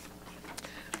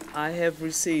 I have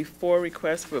received 4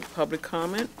 requests for public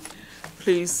comment.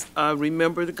 Please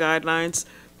remember the guidelines.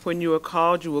 When you are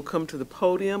called, you will come to the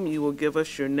podium. You will give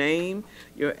us your name,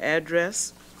 your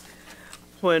address.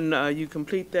 When you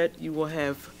complete that, you will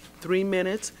have 3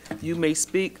 minutes. You may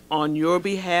speak on your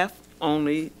behalf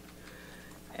only.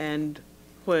 And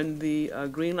when the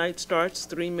green light starts,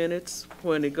 3 minutes.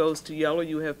 When it goes to yellow,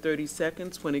 you have 30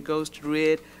 seconds. When it goes to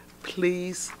red,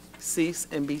 please cease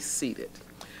and be seated.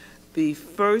 The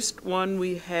first one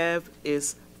we have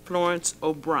is Florence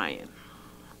O'Brien.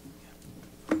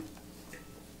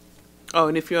 Oh,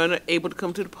 and if you're unable to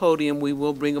come to the podium, we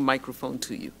will bring a microphone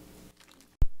to you.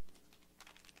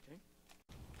 Okay.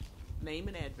 Name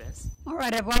and address. All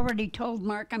right, I've already told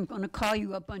Mark I'm going to call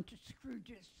you a bunch of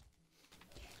Scrooges.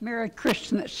 Merry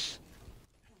Christmas.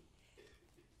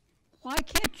 Why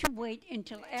can't you wait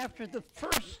until after the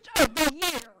first of the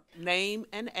year? Name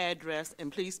and address,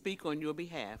 and please speak on your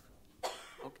behalf.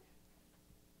 Okay.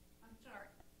 I'm sorry.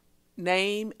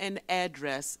 Name and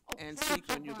address, and speak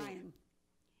on your behalf. O'Brien.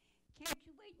 Can't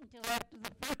you wait until after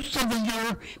the first of the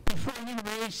year before you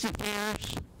raise the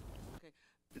fares?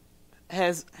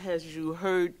 Has you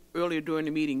heard earlier during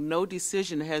the meeting, no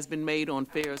decision has been made on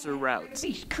fares or routes.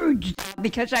 Be Scrooge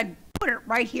because I put it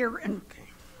right here in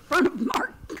front of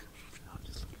Mark.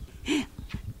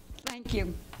 Thank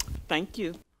you. Thank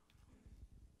you.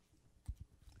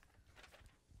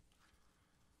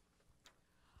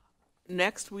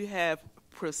 Next, we have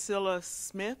Priscilla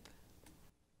Smith.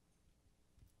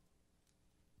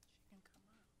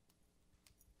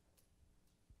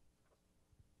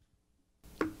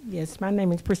 Yes, my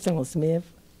name is Priscilla Smith.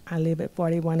 I live at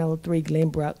 4103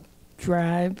 Glenbrook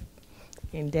Drive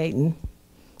in Dayton.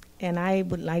 And I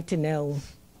would like to know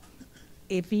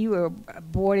if you were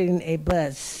boarding a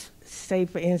bus, say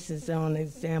for instance, on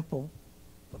example,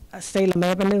 Salem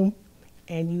Avenue,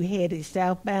 and you headed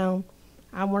southbound,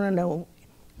 I want to know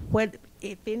what,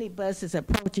 if any bus is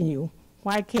approaching you,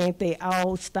 why can't they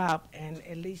all stop and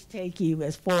at least take you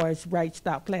as far as Wright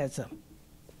Stop Plaza?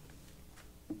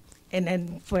 And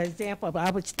then, for example,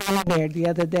 I was standing there the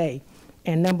other day,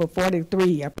 and number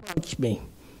 43 approached me.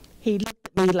 He looked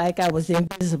at me like I was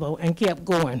invisible and kept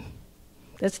going.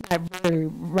 That's not very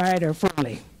right or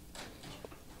friendly.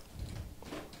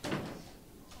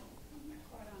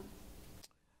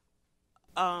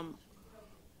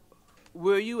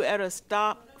 Were you at a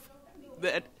stop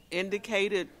that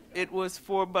indicated it was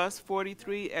for bus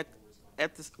 43 at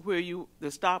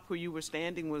the stop where you were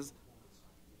standing was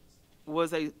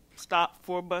a stop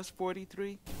for bus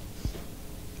 43?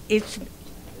 It was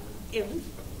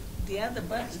the other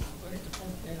buses were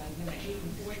supposed to like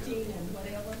 14 and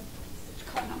whatever. It's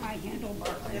caught on my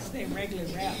handlebar. That's their regular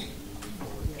route.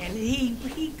 And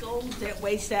he goes that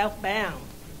way southbound.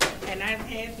 And I've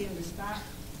had them to stop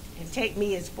and take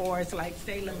me as far as like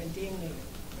Salem and Dingley,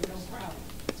 no problem.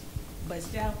 But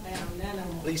southbound, none of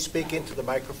them. Please speak into the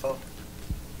microphone.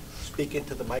 Speak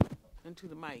into the mic. Into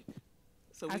the mic.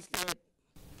 So I we, said,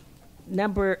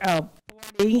 number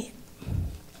 40,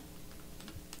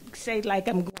 say like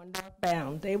I'm going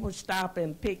northbound, they will stop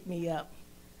and pick me up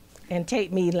and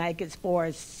take me like as far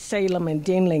as Salem and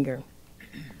Dinglinger.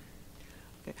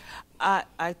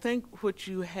 I think what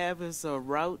you have is a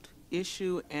route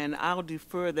issue, and I'll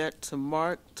defer that to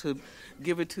Mark to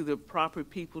give it to the proper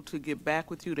people to get back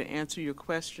with you to answer your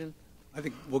question. I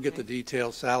think we'll get the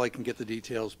details. Sally can get the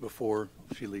details before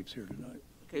she leaves here tonight.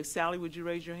 Okay, Sally, would you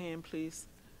raise your hand, please?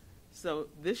 So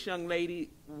this young lady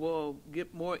will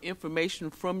get more information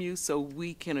from you so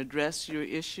we can address your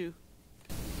issue.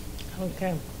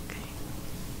 Okay.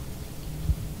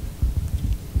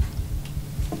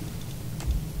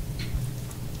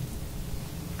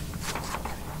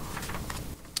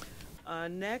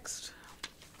 Next,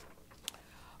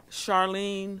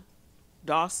 Charlene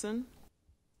Dawson.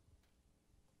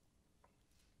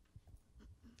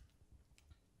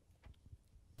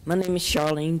 My name is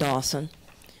Charlene Dawson.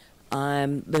 I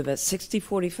live at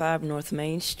 6045 North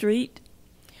Main Street,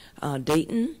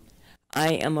 Dayton.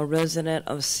 I am a resident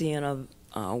of Sienna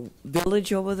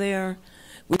Village over there.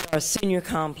 We are a senior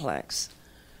complex.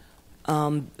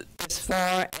 As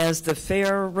far as the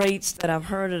fare rates that I've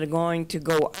heard are going to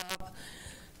go up,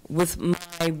 with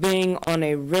my being on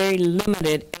a very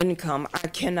limited income, I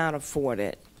cannot afford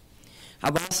it.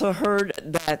 I've also heard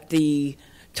that the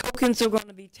tokens are going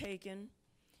to be taken.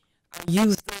 I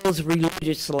use those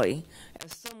religiously.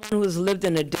 As someone who has lived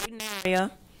in the Dayton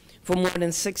area for more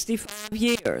than 65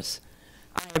 years,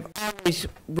 I have always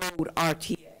rode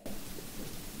RTA.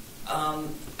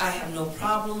 I have no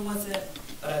problem with it,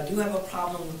 but I do have a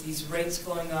problem with these rates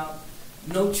going up.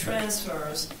 No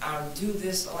transfers. I do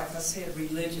this, like I said,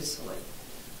 religiously.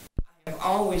 I have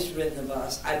always ridden the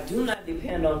bus. I do not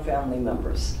depend on family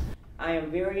members. I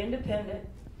am very independent.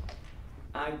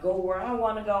 I go where I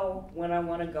want to go, when I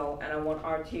want to go, and I want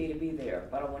RTA to be there.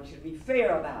 But I want you to be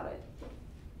fair about it.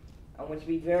 I want you to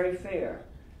be very fair.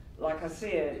 Like I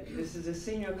said, this is a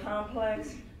senior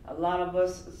complex. A lot of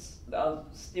us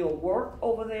still work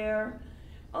over there.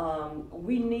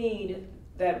 We need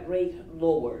that rate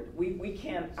lowered.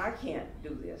 I can't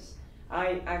do this.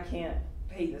 I can't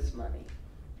pay this money.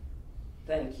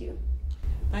 Thank you.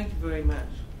 Thank you very much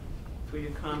for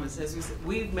your comments. As we said,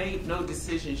 we've made no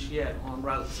decisions yet on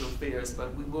routes or fares,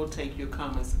 but we will take your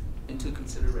comments into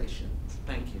consideration.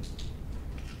 Thank you.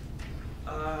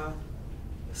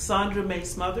 Sandra Mae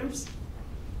Smothers.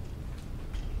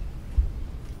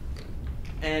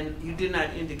 And you did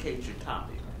not indicate your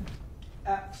topic.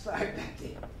 Sorry about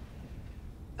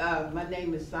that. My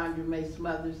name is Sandra Mae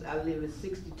Smothers. I live at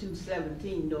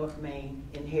 6217 North Main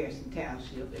in Harrison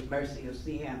Township at Mercy of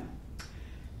Sienna.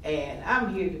 And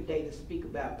I'm here today to speak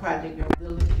about Project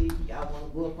Mobility. Y'all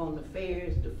want to go up on the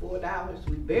fares to $4.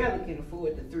 We barely can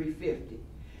afford the $3.50.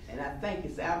 And I think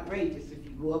it's outrageous if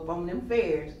you go up on them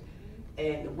fares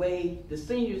and the way the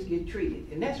seniors get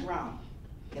treated. And that's wrong.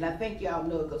 And I think y'all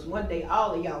know, because one day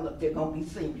all of y'all up there going to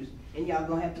be seniors and y'all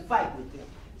going to have to fight with this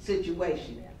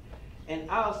situation. And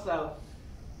also,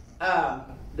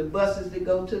 the buses that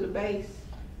go to the base,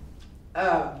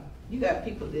 you got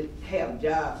people that have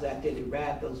jobs out there that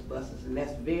ride those buses, and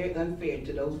that's very unfair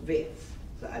to those vets.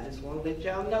 So I just want to let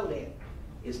y'all know that.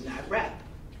 It's not right.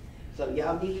 So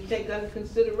y'all need to take under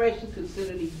consideration,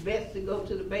 consider these vets that go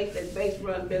to the base. That base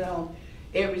run been on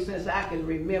ever since I can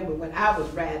remember when I was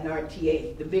riding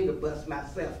RTA, the bigger bus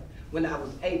myself, when I was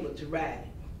able to ride it.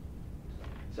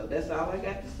 So that's all I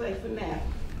got to say for now.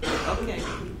 Okay.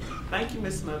 Thank you,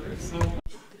 Ms. Smothers.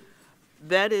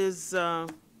 That is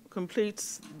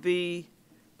completes the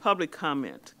public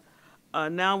comment.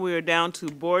 Now we are down to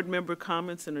board member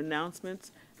comments and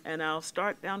announcements, and I'll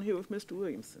start down here with Mr.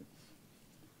 Williamson.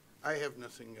 I have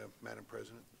nothing, Madam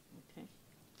President. Okay.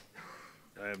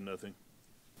 I have nothing.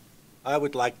 I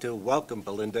would like to welcome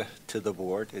Belinda to the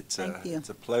board. It's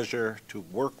a pleasure to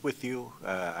work with you.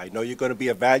 I know you're going to be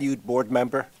a valued board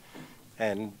member,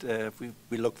 and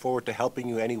we look forward to helping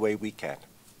you any way we can.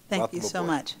 Thank you so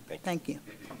much. Thank you.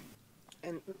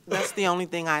 And that's the only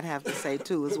thing I'd have to say,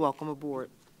 too, is welcome aboard.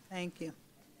 Thank you.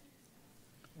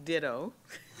 Ditto.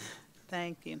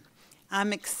 Thank you.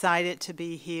 I'm excited to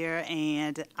be here,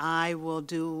 and I will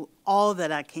do all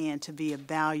that I can to be a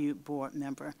valued board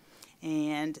member.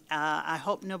 And I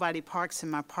hope nobody parks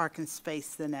in my parking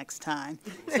space the next time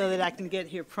so that I can get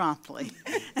here promptly.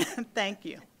 Thank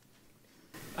you.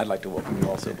 I'd like to welcome you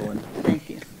also, Belinda. Thank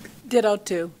you. Ditto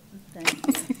too. Thank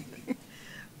you.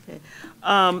 Okay.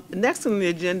 Next on the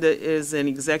agenda is an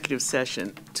executive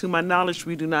session. To my knowledge,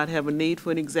 we do not have a need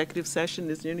for an executive session.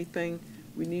 Is there anything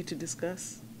we need to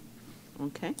discuss?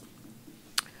 Okay.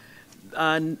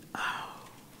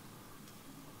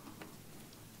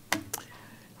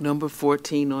 Number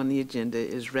 14 on the agenda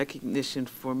is recognition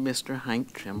for Mr.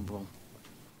 Hank Trimble.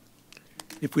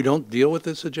 If we don't deal with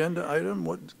this agenda item,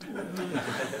 what?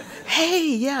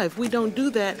 Hey, yeah, if we don't do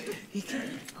that, he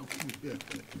can.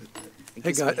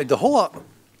 Hey, guys, the whole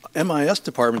MIS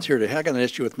department's here today. I got an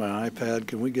issue with my iPad.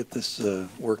 Can we get this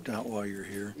worked out while you're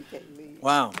here?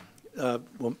 Wow.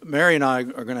 Well, Mary and I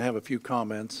are going to have a few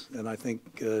comments, and I think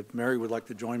if Mary would like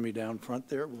to join me down front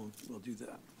there, we'll do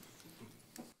that.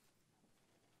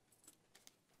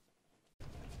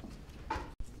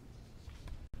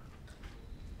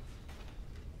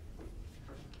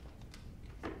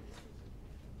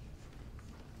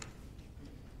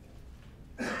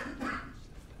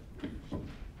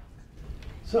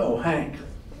 So, Hank,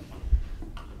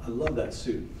 I love that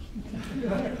suit.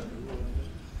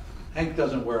 Hank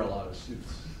doesn't wear a lot of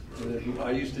suits.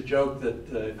 I used to joke that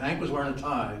if Hank was wearing a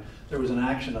tie, there was an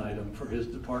action item for his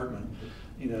department,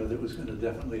 that was going to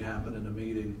definitely happen in a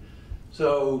meeting.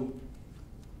 So,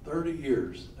 30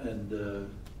 years,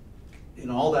 and in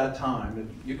all that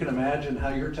time, you can imagine how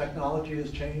your technology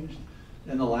has changed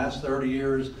in the last 30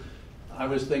 years. I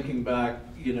was thinking back,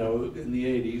 in the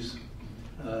 80s,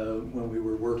 when we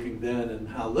were working then, and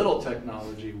how little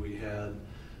technology we had.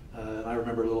 And I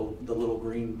remember the little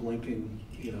green blinking,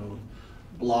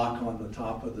 block on the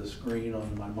top of the screen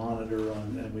on my monitor,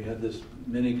 and we had this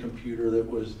mini computer that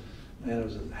was, it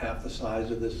was half the size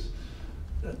of this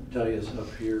dais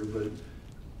up here. But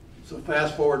so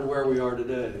fast forward to where we are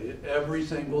today, every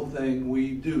single thing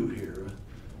we do here,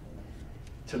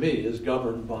 to me, is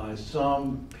governed by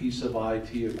some piece of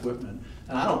IT equipment.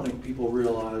 And I don't think people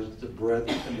realize the breadth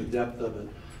and the depth of it.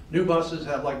 New buses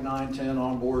have like 9, 10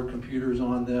 onboard computers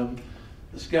on them.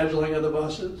 The scheduling of the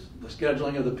buses, the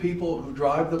scheduling of the people who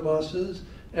drive the buses,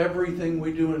 everything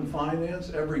we do in finance,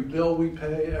 every bill we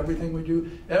pay, everything we do,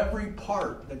 every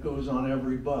part that goes on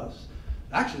every bus.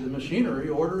 Actually, the machinery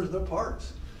orders the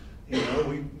parts.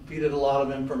 We feed it a lot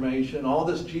of information, all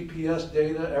this GPS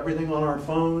data, everything on our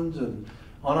phones and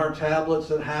on our tablets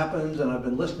that happens. And I've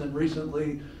been listening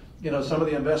recently, some of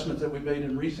the investments that we've made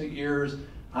in recent years.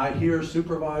 I hear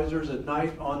supervisors at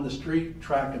night on the street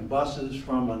tracking buses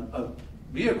from a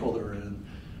vehicle they're in,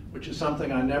 which is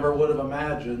something I never would have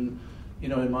imagined,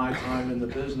 in my time in the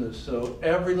business. So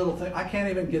every little thing, I can't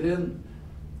even get in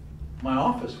my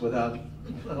office without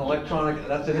an electronic,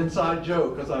 that's an inside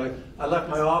joke, because I left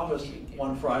my office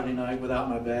one Friday night without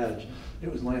my badge.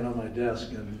 It was laying on my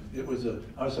desk, and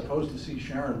I was supposed to see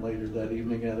Sharon later that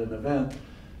evening at an event.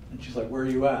 And she's like, "Where are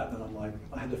you at?" And I'm like,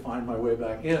 I had to find my way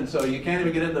back in. So you can't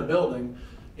even get in the building,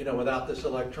 without this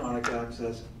electronic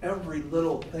access. Every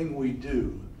little thing we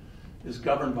do is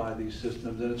governed by these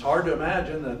systems. And it's hard to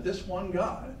imagine that this one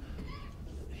guy,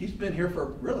 he's been here for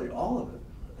really all of it.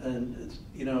 And it's,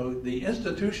 the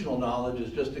institutional knowledge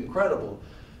is just incredible.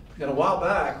 A while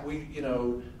back,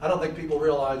 I don't think people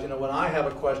realize, when I have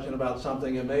a question about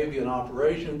something, it may be in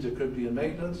operations, it could be in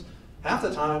maintenance. Half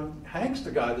the time, Hank's the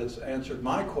guy that's answered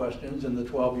my questions in the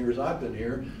 12 years I've been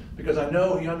here, because I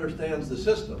know he understands the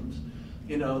systems,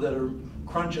 that are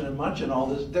crunching and munching all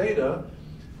this data.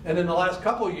 And in the last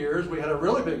couple of years, we had a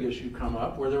really big issue come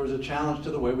up where there was a challenge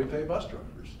to the way we pay bus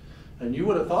drivers. And you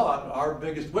would have thought our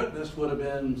biggest witness would have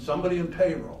been somebody in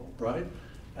payroll, right?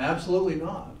 Absolutely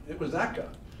not. It was that guy.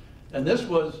 And this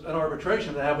was an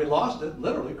arbitration that, had we lost it,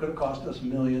 literally could have cost us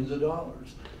millions of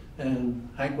dollars. And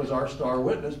Hank was our star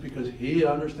witness because he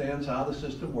understands how the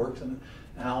system works and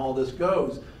how all this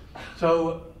goes.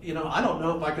 So, I don't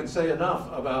know if I can say enough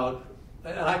about,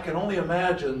 and I can only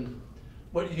imagine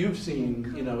what you've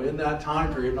seen, in that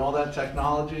time period and all that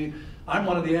technology. I'm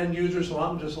one of the end users, so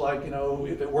I'm just like,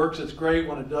 if it works, it's great.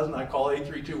 When it doesn't, I call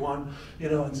 8321,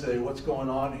 and say, what's going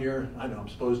on here? I know I'm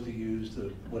supposed to use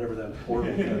whatever that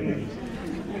portal is.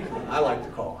 I like to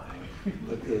call Hank,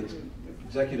 but it's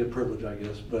executive privilege, I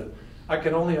guess. But I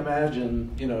can only imagine,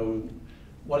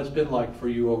 what it's been like for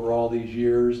you over all these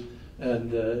years.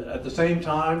 And at the same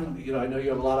time, I know you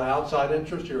have a lot of outside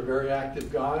interest. You're a very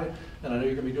active guy, and I know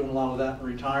you're going to be doing a lot of that in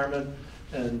retirement.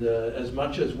 And as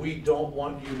much as we don't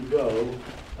want you to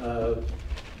go,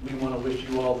 we want to wish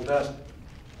you all the best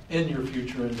in your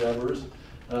future endeavors,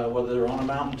 whether they're on a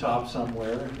mountaintop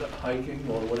somewhere, hiking,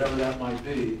 or whatever that might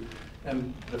be.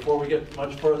 And before we get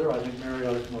much further, I think Mary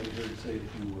ought to come over here and say a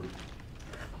few words.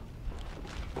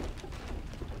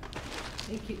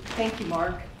 Thank you,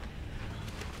 Mark.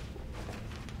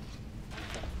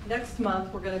 next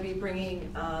month, we're going to be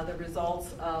bringing the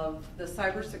results of the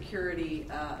cybersecurity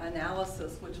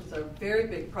analysis, which was a very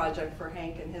big project for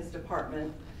Hank and his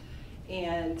department.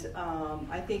 And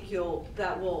I think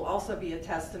that will also be a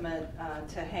testament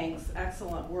to Hank's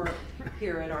excellent work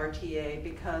here at RTA,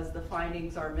 because the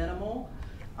findings are minimal,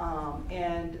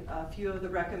 and a few of the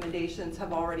recommendations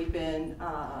have already been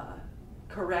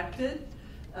corrected,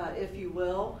 if you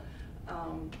will.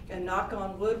 And knock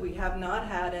on wood, we have not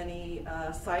had any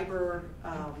cyber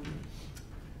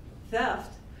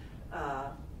theft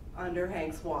under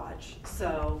Hank's watch.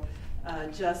 So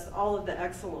just all of the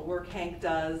excellent work Hank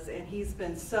does, and he's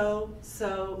been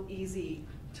so easy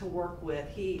to work with.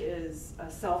 He is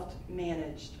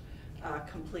self-managed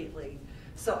completely.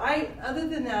 So other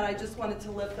than that, I just wanted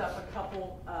to lift up a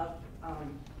couple of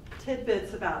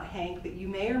tidbits about Hank that you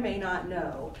may or may not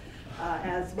know.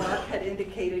 As Mark had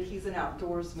indicated, he's an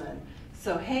outdoorsman.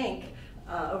 So Hank,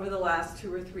 over the last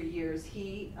 2 or 3 years,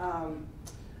 he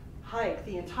hiked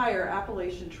the entire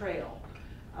Appalachian Trail.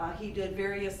 He did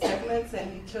various segments,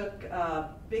 and he took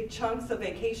big chunks of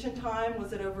vacation time.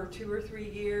 Was it over 2 or 3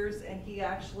 years? And he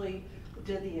actually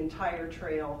did the entire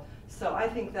trail. So I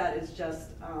think that is just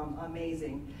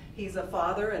amazing. He's a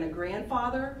father and a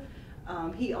grandfather.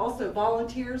 He also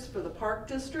volunteers for the Park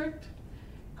District.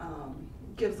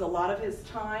 Gives a lot of his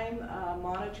time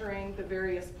monitoring the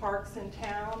various parks in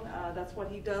town. That's what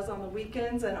he does on the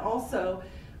weekends. And also,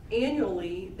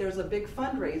 annually, there's a big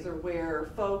fundraiser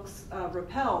where folks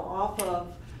rappel off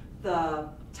of the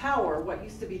tower, what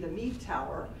used to be the Mead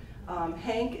Tower.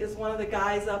 Hank is one of the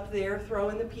guys up there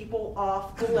throwing the people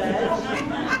off the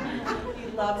ledge. He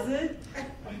loves it.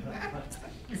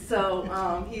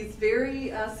 So he's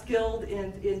very skilled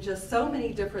in just so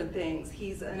many different things.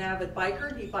 He's an avid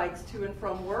biker. He bikes to and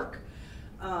from work.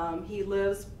 He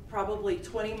lives probably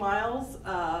 20 miles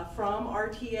from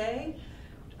RTA,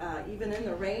 even in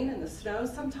the rain and the snow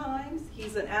sometimes.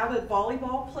 He's an avid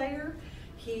volleyball player.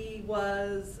 He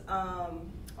was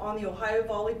on the Ohio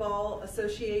Volleyball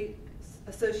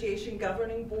Association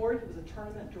governing board. He was a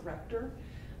tournament director.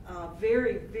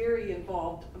 Very, very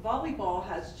involved. Volleyball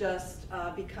has just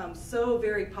become so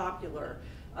very popular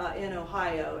in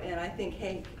Ohio, and I think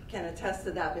Hank can attest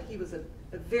to that, but he was a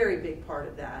very big part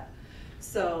of that.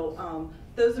 So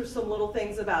those are some little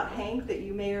things about Hank that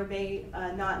you may or may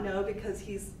not know, because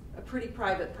he's a pretty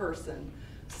private person.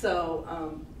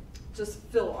 So just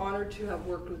feel honored to have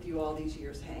worked with you all these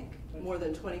years, Hank, more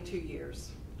than 22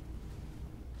 years.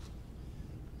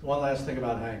 One last thing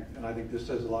about Hank, and I think this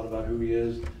says a lot about who he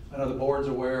is. I know the board's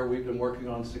aware we've been working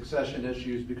on succession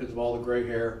issues because of all the gray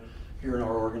hair here in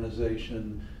our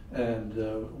organization. And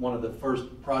one of the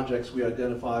first projects we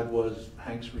identified was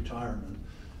Hank's retirement.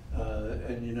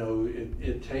 And you know,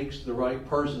 it takes the right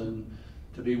person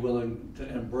to be willing to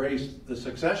embrace the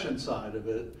succession side of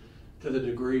it to the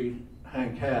degree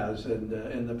Hank has. And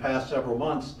in the past several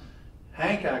months,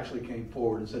 Hank actually came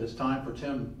forward and said it's time for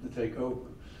Tim to take over.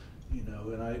 You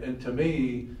know, and to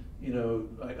me, you know,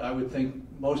 I would think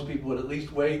most people would at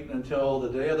least wait until the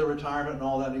day of the retirement and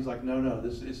all that. And he's like, no,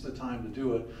 this is the time to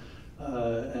do it.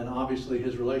 And obviously,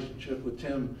 his relationship with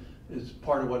Tim is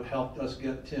part of what helped us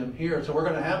get Tim here. So we're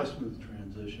going to have a smooth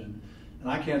transition,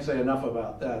 and I can't say enough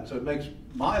about that. So it makes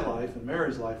my life and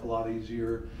Mary's life a lot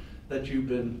easier that you've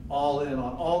been all in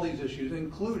on all these issues,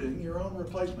 including your own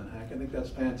replacement, Hank. I think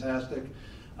that's fantastic.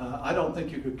 I don't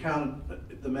think you could count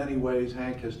the many ways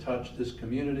Hank has touched this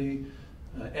community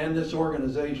and this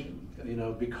organization. You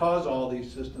know, because all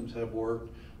these systems have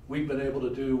worked, we've been able to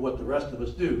do what the rest of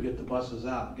us do, get the buses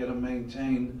out, get them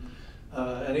maintained,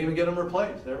 and even get them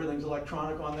replaced. Everything's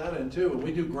electronic on that end too. And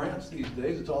we do grants these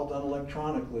days. It's all done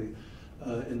electronically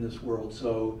in this world.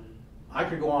 So I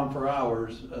could go on for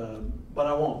hours, but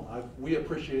I won't. We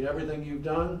appreciate everything you've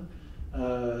done.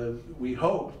 We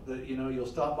hope that you'll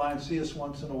stop by and see us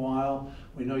once in a while.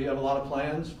 We know you have a lot of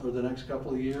plans for the next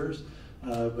couple of years,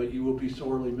 but you will be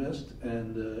sorely missed.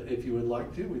 And if you would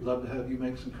like to, we'd love to have you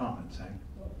make some comments, Hank.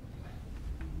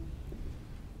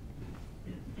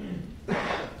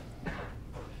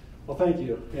 Well, thank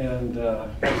you. And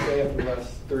I'd say after the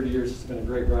last 30 years, it's been a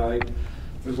great ride.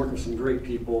 I've been working with some great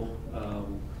people.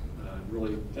 I'm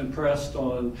really impressed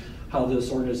on how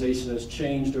this organization has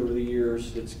changed over the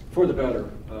years. It's for the better.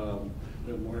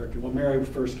 When Mary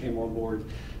first came on board,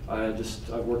 I've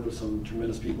worked with some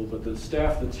tremendous people, but the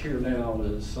staff that's here now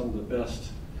is some of the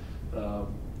best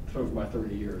over my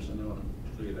 30 years. I know I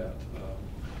can tell you that.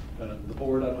 The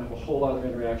board, I don't have a whole lot of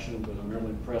interaction, but I'm really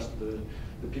impressed with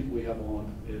the people we have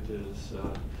on. It is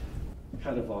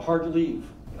kind of hard to leave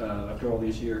after all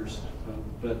these years,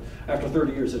 but after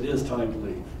 30 years, it is time to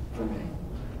leave for me.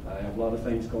 I have a lot of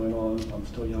things going on. I'm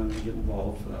still young to get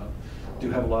involved. Do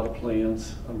have a lot of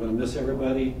plans. I'm going to miss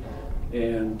everybody,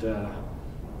 and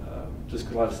just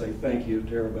would like to say thank you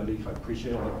to everybody. I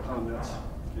appreciate all the comments,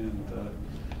 and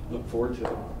look forward to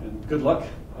it. And good luck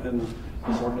in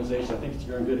this organization. I think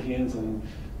you're in good hands, and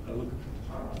I look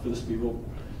for this to be real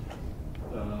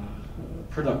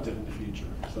productive in the future.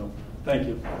 So thank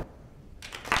you.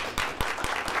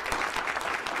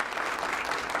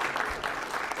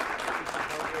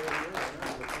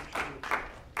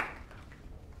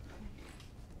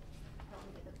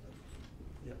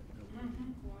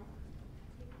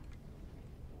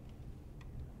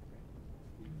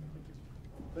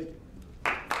 Thank you.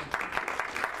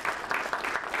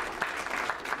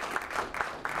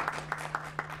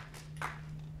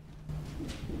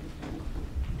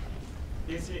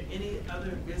 Is there any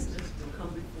other business to come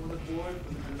before the board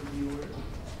under the order?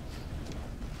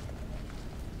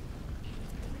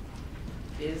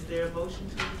 Is there a motion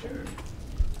to adjourn?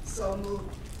 So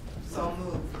moved. So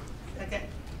moved. Okay.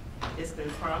 It's been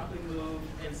properly moved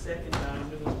and seconded by our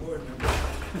new board member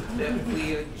that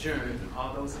we adjourn.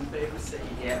 All those in favor say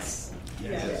yes.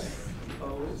 Yes.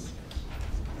 Opposed?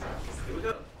 Here we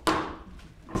go.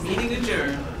 Meeting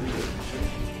adjourned.